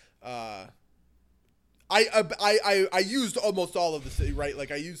 75%. I used almost all of the right,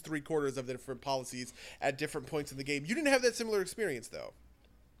 like I used 3/4 of the different policies at different points in the game. You didn't have that similar experience though.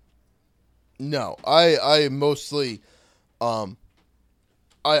 No, I mostly,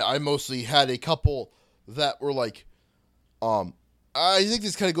 I mostly had a couple that were like, I think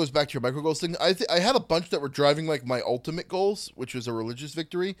this kind of goes back to your micro goals thing. I had a bunch that were driving like my ultimate goals, which was a religious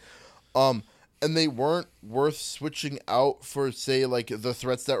victory, and they weren't worth switching out for, say, like the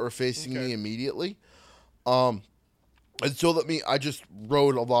threats that were facing me immediately. And so I just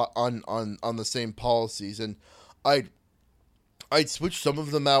rode a lot on the same policies, and I'd switch some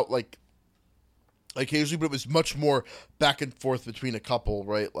of them out like occasionally, but it was much more back and forth between a couple,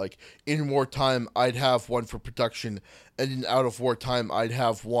 right? Like in wartime, I'd have one for production, and in out of wartime, I'd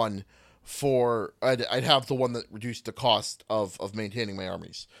have one for I'd have the one that reduced the cost of maintaining my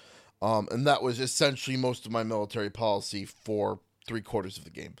armies, and that was essentially most of my military policy for 3/4 of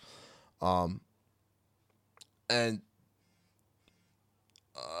the game, and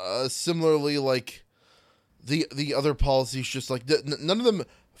similarly, like the other policies, just like none of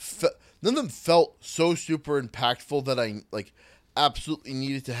them felt so super impactful that I like absolutely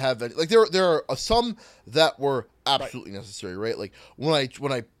needed to have any. Like there are some that were absolutely necessary, right? Like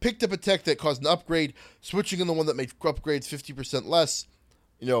when I picked up a tech that caused an upgrade, switching in the one that made upgrades 50% less,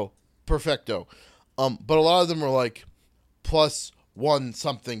 perfecto. But a lot of them were like plus one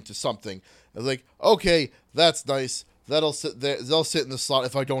something to something. I was like, okay, that's nice. That'll sit there. They'll sit in the slot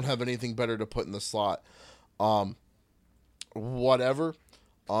if I don't have anything better to put in the slot. Whatever.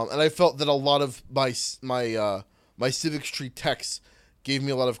 And I felt that a lot of my Civics Tree techs gave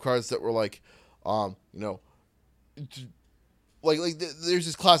me a lot of cards that were like, there's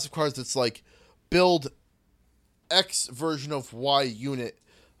this class of cards that's like build X version of Y unit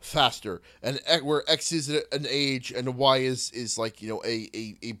faster, and where X is an age and Y is like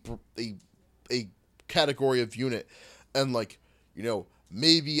a category of unit, and like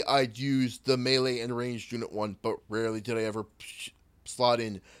maybe I'd use the melee and ranged unit one, but rarely did I ever slot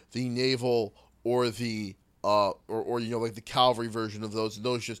in the naval or the like the cavalry version of those, and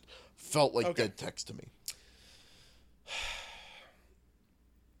those just felt like dead text to me.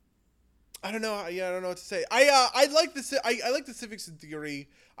 I don't know. Yeah, I don't know what to say. I like the Civics in theory.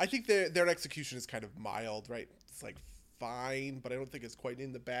 I think their execution is kind of mild, right? It's like fine, but I don't think it's quite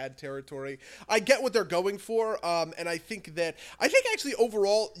in the bad territory. I get what they're going for, and I think actually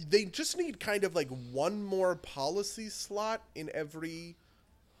overall they just need kind of like one more policy slot in every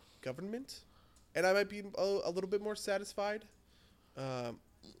government, and I might be a little bit more satisfied. Because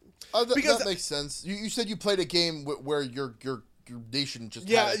that makes sense. You said you played a game where your nation just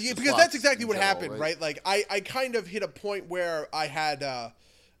because that's exactly what happened, right? Like I kind of hit a point where I had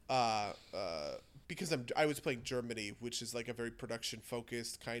because I was playing Germany, which is like a very production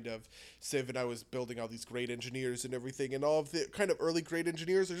focused kind of civ, and I was building all these great engineers and everything, and all of the kind of early great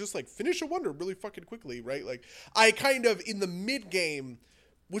engineers are just like finish a wonder really fucking quickly, right? Like I kind of in the mid game,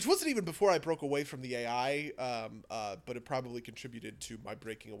 which wasn't even before I broke away from the AI, but it probably contributed to my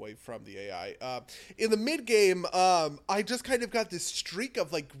breaking away from the AI. In the mid game, I just kind of got this streak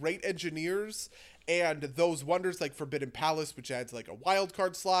of like great engineers and those wonders like Forbidden Palace, which adds like a wild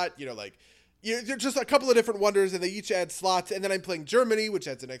card slot, they're just a couple of different wonders, and they each add slots. And then I'm playing Germany, which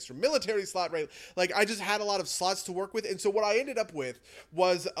adds an extra military slot, right? Like I just had a lot of slots to work with. And so what I ended up with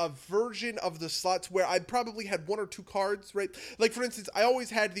was a version of the slots where I probably had 1 or 2 cards, right? Like for instance, I always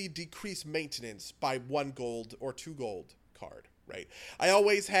had the decrease maintenance by 1 gold or 2 gold card, right? I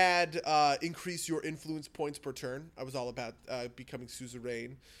always had increase your influence points per turn. I was all about becoming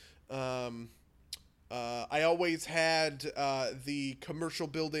suzerain. I always had the commercial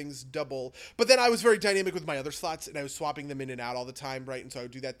buildings double, but then I was very dynamic with my other slots, and I was swapping them in and out all the time, right? And so I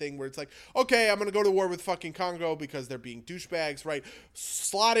would do that thing where it's like, okay, I'm going to go to war with fucking Congo because they're being douchebags, right?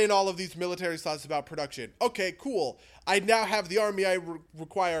 Slot in all of these military slots about production. Okay, cool. I now have the army I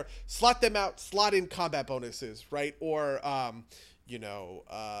require. Slot them out, slot in combat bonuses, right? Or, I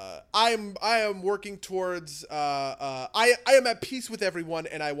am working towards I am at peace with everyone,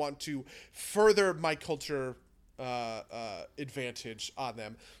 and I want to further my culture advantage on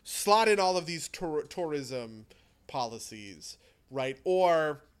them. Slot in all of these tourism policies, right?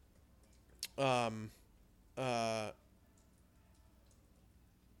 Or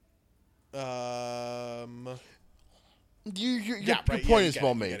Your point is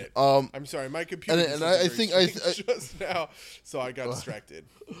well made. I'm sorry, my computer and I think I just now, so I got distracted.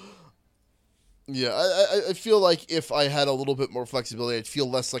 Yeah, I feel like if I had a little bit more flexibility, I'd feel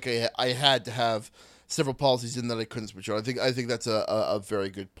less like I had to have several policies in that I couldn't switch on. I think that's a very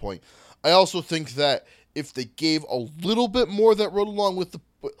good point. I also think that if they gave a little bit more that rode along with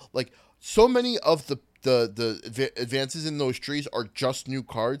like so many of the advances in those trees are just new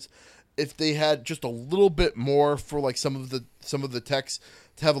cards. If they had just a little bit more for like some of the techs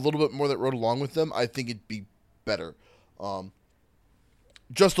to have a little bit more that rode along with them, I think it'd be better.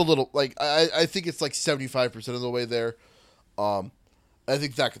 Just a little, like I think it's like 75% of the way there. I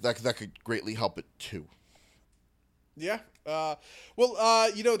think that could greatly help it too. Yeah. Well,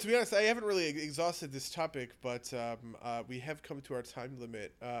 to be honest, I haven't really exhausted this topic, but we have come to our time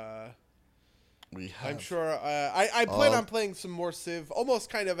limit. We have. I'm sure. I plan on playing some more Civ, almost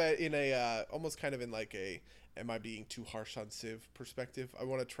kind of in like a am I being too harsh on Civ perspective. I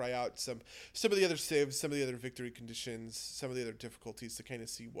want to try out some of the other Civs, some of the other victory conditions, some of the other difficulties to kind of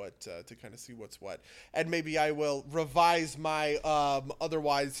see what's what, and maybe I will revise my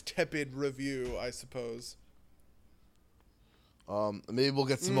otherwise tepid review, I suppose. Maybe we'll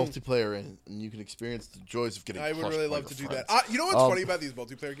get some multiplayer in, and you can experience the joys of getting. I would really love to do that. You know what's funny about these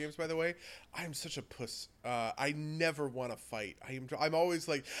multiplayer games, by the way? I am such a puss. I never want to fight. I'm always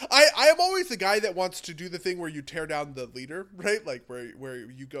like, I am always the guy that wants to do the thing where you tear down the leader, right? Like where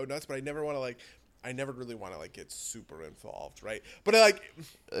you go nuts. But I never want to I never really want to get super involved, right? But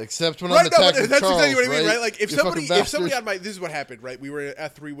except when I'm attacking that's Charles, exactly what I mean, right? right? Like if somebody on my this is what happened, right? We were in a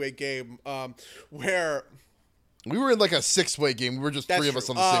 3-way game where. We were in like a 6-way game. We were just three of us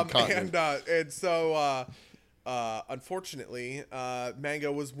on the same continent. And so, unfortunately,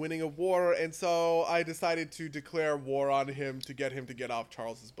 Mango was winning a war, and so I decided to declare war on him to get off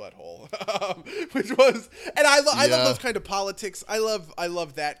Charles's butthole, which was, and I love those kind of politics. I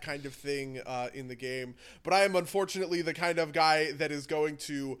love that kind of thing in the game. But I am unfortunately the kind of guy that is going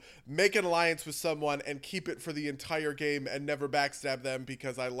to make an alliance with someone and keep it for the entire game and never backstab them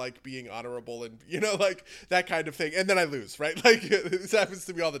because I like being honorable and like that kind of thing. And then I lose, right? Like this happens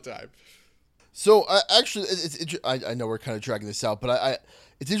to me all the time. So actually, I know we're kind of dragging this out, but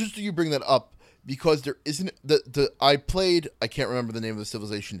it's interesting you bring that up because there isn't I can't remember the name of the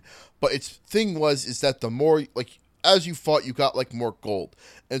civilization, but its thing is that the more as you fought, you got more gold,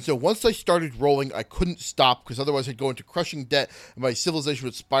 and so once I started rolling, I couldn't stop because otherwise I'd go into crushing debt and my civilization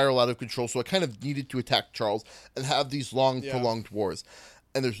would spiral out of control. So I kind of needed to attack Charles and have these long prolonged wars.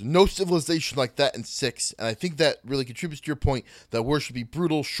 And there's no civilization like that in 6, and I think that really contributes to your point that war should be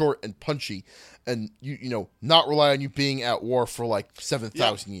brutal, short, and punchy, and you not rely on you being at war for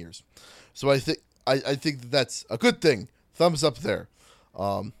 7,000 years. So I think that's a good thing. Thumbs up there.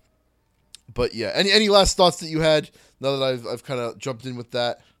 But yeah, any last thoughts that you had now that I've kind of jumped in with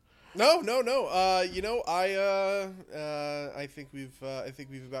that? No. I think we've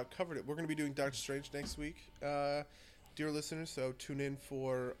about covered it. We're going to be doing Doctor Strange next week. Dear listeners, so tune in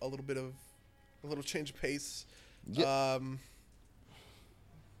for a little change of pace. Yep.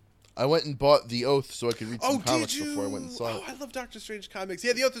 I went and bought The Oath so I could read some comics before I went and saw it. I love Doctor Strange comics.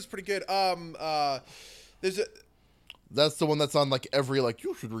 Yeah, The Oath is pretty good. That's the one that's on every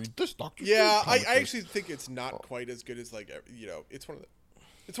you should read this Doctor Strange. Yeah, I actually think it's not quite as good as it's one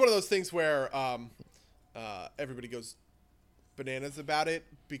of those things where everybody goes bananas about it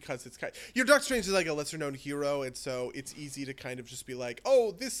because it's Doctor Strange is a lesser known hero, and so it's easy to kind of just be like,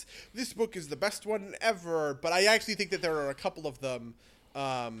 oh, this book is the best one ever. But I actually think that there are a couple of them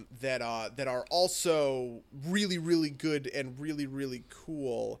that are also really, really good and really, really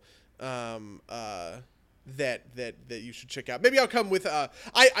cool that you should check out. Maybe I'll come with I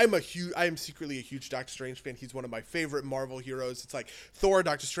am secretly a huge Doctor Strange fan. He's one of my favorite Marvel heroes. It's like Thor,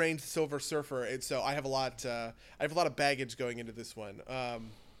 Doctor Strange, Silver Surfer, and so I have a lot of baggage going into this one.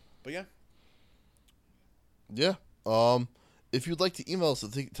 But yeah. Yeah. If you'd like to email us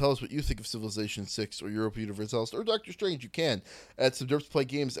and tell us what you think of Civilization 6 or Europa Universalis or Doctor Strange, you can at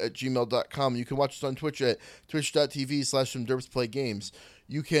SomeDerpsPlayGames@gmail.com. You can watch us on Twitch at twitch.tv/SomeDerpsPlayGames.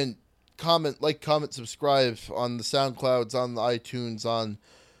 You can comment, subscribe on the SoundClouds, on the iTunes, on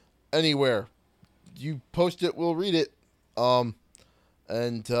anywhere. You post it, we'll read it. And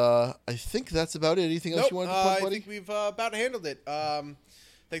I think that's about it. Anything else you wanted to plug, buddy? I think we've about handled it.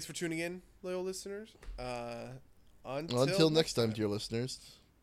 Thanks for tuning in, loyal listeners. Until next time, dear listeners.